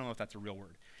unaccomplish. I don't know if that's a real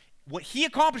word. What he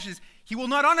accomplishes, he will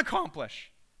not unaccomplish.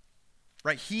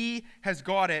 Right? He has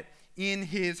got it in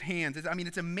his hands.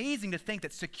 It's amazing to think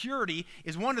that security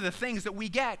is one of the things that we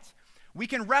get. We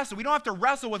can wrestle. We don't have to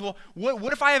wrestle with, well,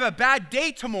 what if I have a bad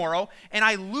day tomorrow and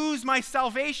I lose my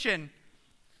salvation?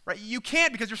 Right? You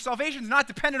can't, because your salvation is not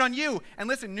dependent on you. And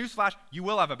listen, newsflash, you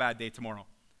will have a bad day tomorrow.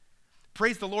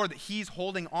 Praise the Lord that he's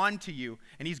holding on to you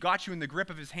and he's got you in the grip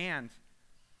of his hand.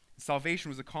 Salvation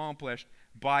was accomplished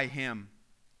by him.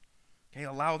 Okay,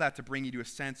 allow that to bring you to a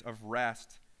sense of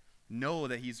rest. Know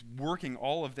that he's working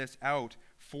all of this out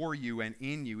for you and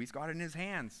in you. He's got it in his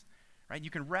hands. Right? You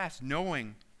can rest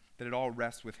knowing that it all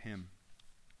rests with him.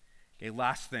 Okay,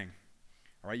 last thing.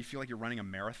 All right, you feel like you're running a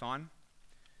marathon?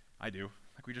 I do.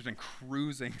 Like we've just been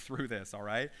cruising through this, all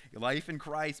right? Life in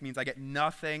Christ means I get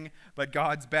nothing but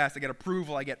God's best. I get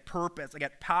approval, I get purpose, I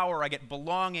get power, I get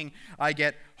belonging, I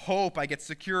get hope, I get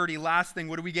security. Last thing,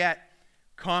 what do we get?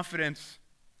 Confidence.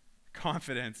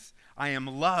 Confidence. I am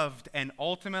loved, and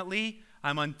ultimately,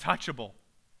 I'm untouchable.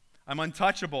 I'm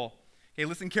untouchable. Okay,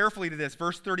 listen carefully to this.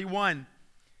 Verse 31.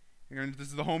 This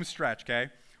is the home stretch, okay?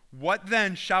 What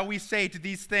then shall we say to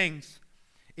these things?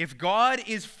 If God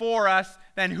is for us,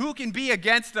 then who can be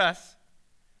against us?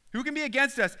 Who can be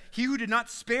against us? He who did not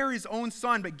spare his own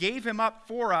son, but gave him up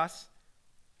for us,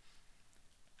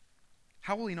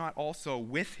 how will he not also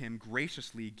with him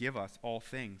graciously give us all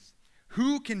things?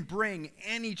 Who can bring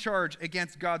any charge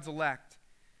against God's elect?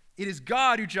 It is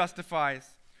God who justifies.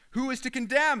 Who is to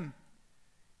condemn?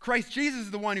 Christ Jesus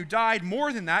is the one who died,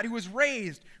 more than that, who was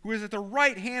raised, who is at the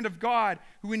right hand of God,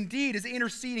 who indeed is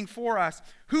interceding for us.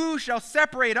 Who shall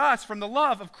separate us from the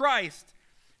love of Christ?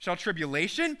 Shall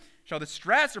tribulation, shall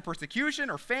distress, or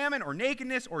persecution, or famine, or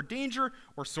nakedness, or danger,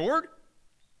 or sword?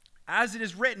 As it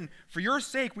is written, for your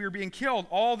sake we are being killed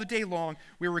all the day long.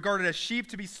 We are regarded as sheep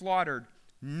to be slaughtered.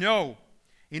 No,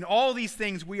 in all these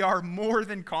things we are more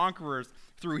than conquerors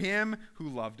through him who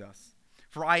loved us.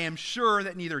 For I am sure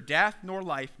that neither death, nor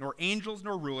life, nor angels,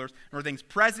 nor rulers, nor things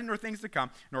present, nor things to come,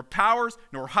 nor powers,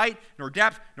 nor height, nor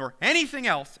depth, nor anything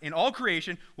else in all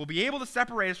creation will be able to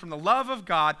separate us from the love of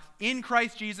God in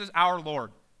Christ Jesus our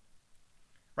Lord.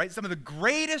 Right? Some of the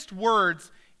greatest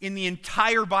words in the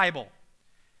entire Bible.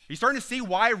 Are you starting to see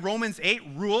why Romans 8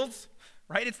 rules?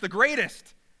 right? It's the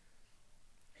greatest.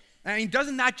 I mean,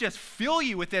 doesn't that just fill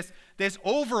you with this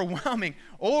overwhelming,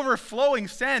 overflowing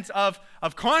sense of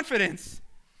confidence?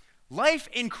 Life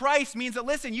in Christ means that,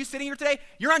 listen, you sitting here today,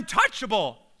 you're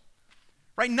untouchable,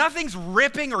 right? Nothing's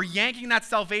ripping or yanking that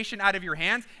salvation out of your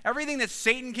hands. Everything that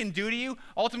Satan can do to you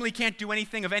ultimately can't do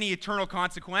anything of any eternal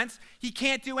consequence. He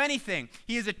can't do anything.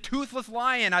 He is a toothless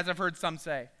lion, as I've heard some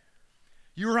say.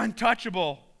 You're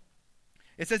untouchable.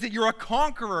 It says that you're a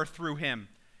conqueror through him.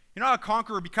 You're not a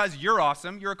conqueror because you're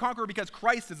awesome. You're a conqueror because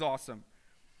Christ is awesome.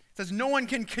 It says no one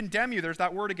can condemn you. There's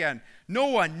that word again. No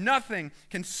one, nothing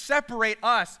can separate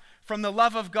us from the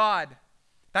love of God.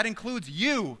 That includes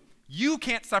you. You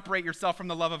can't separate yourself from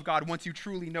the love of God once you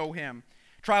truly know him.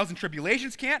 Trials and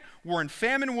tribulations can't. War and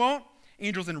famine won't.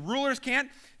 Angels and rulers can't.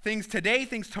 Things today,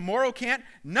 things tomorrow can't.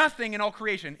 Nothing in all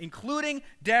creation, including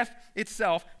death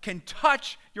itself, can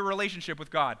touch your relationship with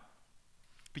God.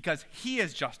 Because he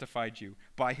has justified you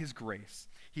by his grace.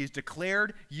 He has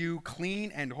declared you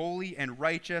clean and holy and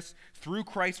righteous through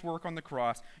Christ's work on the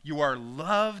cross. You are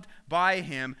loved by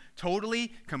him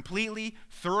totally, completely,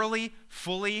 thoroughly,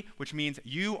 fully, which means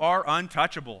you are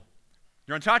untouchable.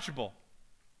 You're untouchable.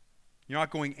 You're not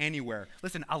going anywhere.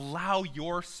 Listen, allow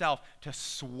yourself to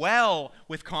swell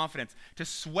with confidence, to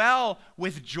swell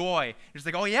with joy. It's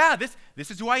like, oh yeah, this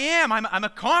is who I am. I'm a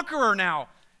conqueror now.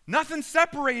 Nothing's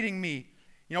separating me.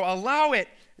 Allow it,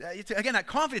 again, that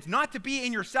confidence not to be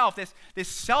in yourself, this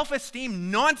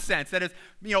self-esteem nonsense that is,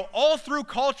 all through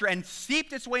culture and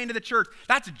seeped its way into the church.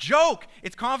 That's a joke.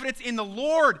 It's confidence in the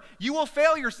Lord. You will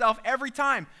fail yourself every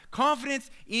time. Confidence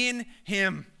in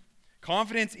him.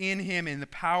 Confidence in him, in the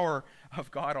power of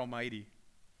God Almighty.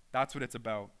 That's what it's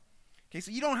about. Okay,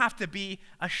 so you don't have to be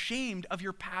ashamed of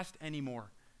your past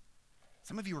anymore.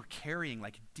 Some of you are carrying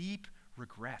deep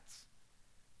regrets.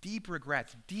 Deep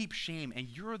regrets, deep shame, and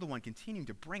you're the one continuing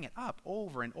to bring it up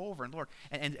over and over, and Lord,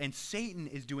 and Satan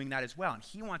is doing that as well, and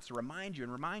he wants to remind you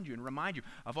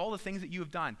of all the things that you have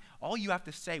done. All you have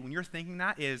to say when you're thinking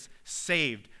that is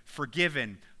saved,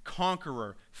 forgiven,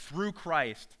 conqueror, through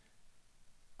Christ,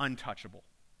 untouchable.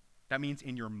 That means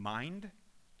in your mind,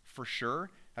 for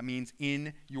sure. That means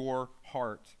in your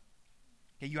heart.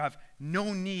 Okay, you have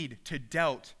no need to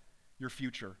doubt your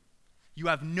future. You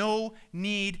have no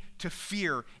need to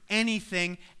fear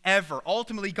anything ever.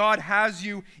 Ultimately, God has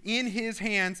you in his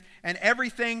hands, and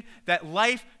everything that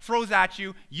life throws at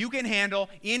you, you can handle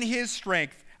in his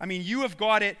strength. I mean, you have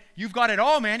got it. You've got it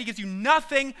all, man. He gives you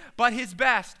nothing but his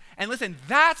best. And listen,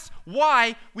 that's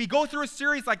why we go through a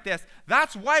series like this.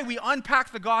 That's why we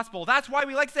unpack the gospel. That's why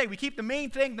we like to say we keep the main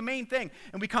thing.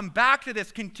 And we come back to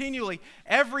this continually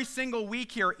every single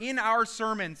week here in our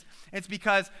sermons. It's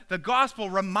because the gospel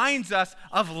reminds us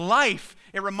of life.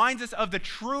 It reminds us of the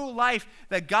true life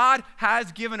that God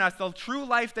has given us, the true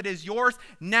life that is yours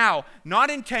now, not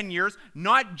in 10 years,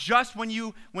 not just when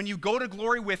you go to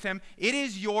glory with him. It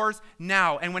is yours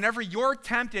now. And whenever you're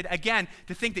tempted, again,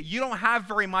 to think that you don't have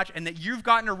very much and that you've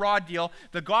gotten a raw deal,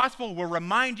 the gospel will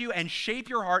remind you and shape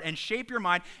your heart and shape your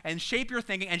mind and shape your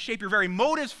thinking and shape your very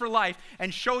motives for life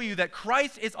and show you that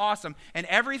Christ is awesome and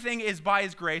everything is by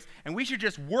his grace, and we should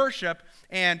just worship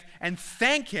and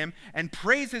thank him and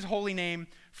praise his holy name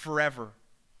forever.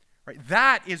 Right?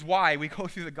 That is why we go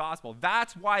through the gospel.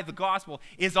 That's why the gospel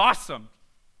is awesome.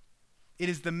 It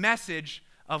is the message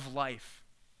of life.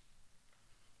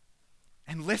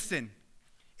 And listen,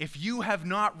 if you have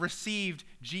not received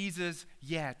Jesus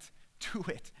yet, do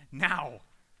it now.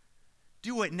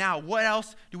 Do it now. What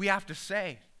else do we have to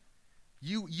say?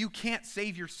 You can't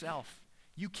save yourself.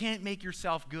 You can't make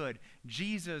yourself good.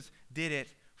 Jesus did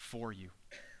it for you.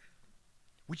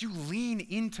 Would you lean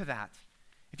into that?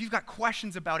 If you've got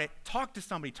questions about it, talk to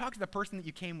somebody. Talk to the person that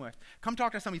you came with. Come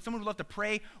talk to somebody. Someone would love to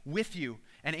pray with you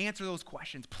and answer those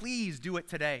questions. Please do it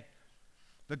today.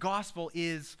 The gospel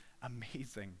is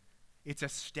amazing. It's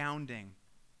astounding.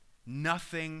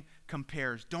 Nothing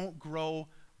compares. Don't grow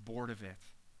bored of it.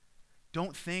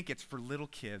 Don't think it's for little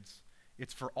kids.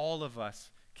 It's for all of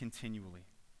us continually.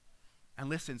 And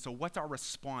listen, so what's our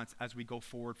response as we go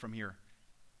forward from here?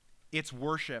 It's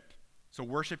worship. So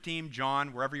worship team,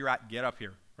 John, wherever you're at, get up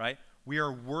here, right? We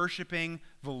are worshiping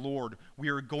the Lord. We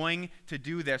are going to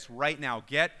do this right now.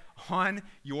 Get on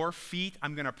your feet.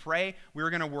 I'm going to pray. We're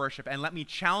going to worship. And let me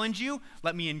challenge you.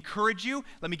 Let me encourage you.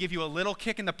 Let me give you a little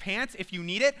kick in the pants if you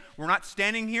need it. We're not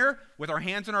standing here with our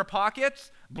hands in our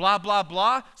pockets, blah, blah,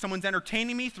 blah. Someone's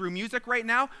entertaining me through music right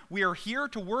now. We are here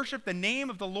to worship the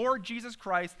name of the Lord Jesus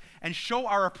Christ and show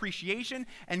our appreciation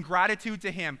and gratitude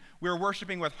to him. We are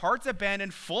worshiping with hearts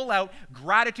abandoned, full out,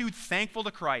 gratitude, thankful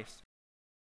to Christ.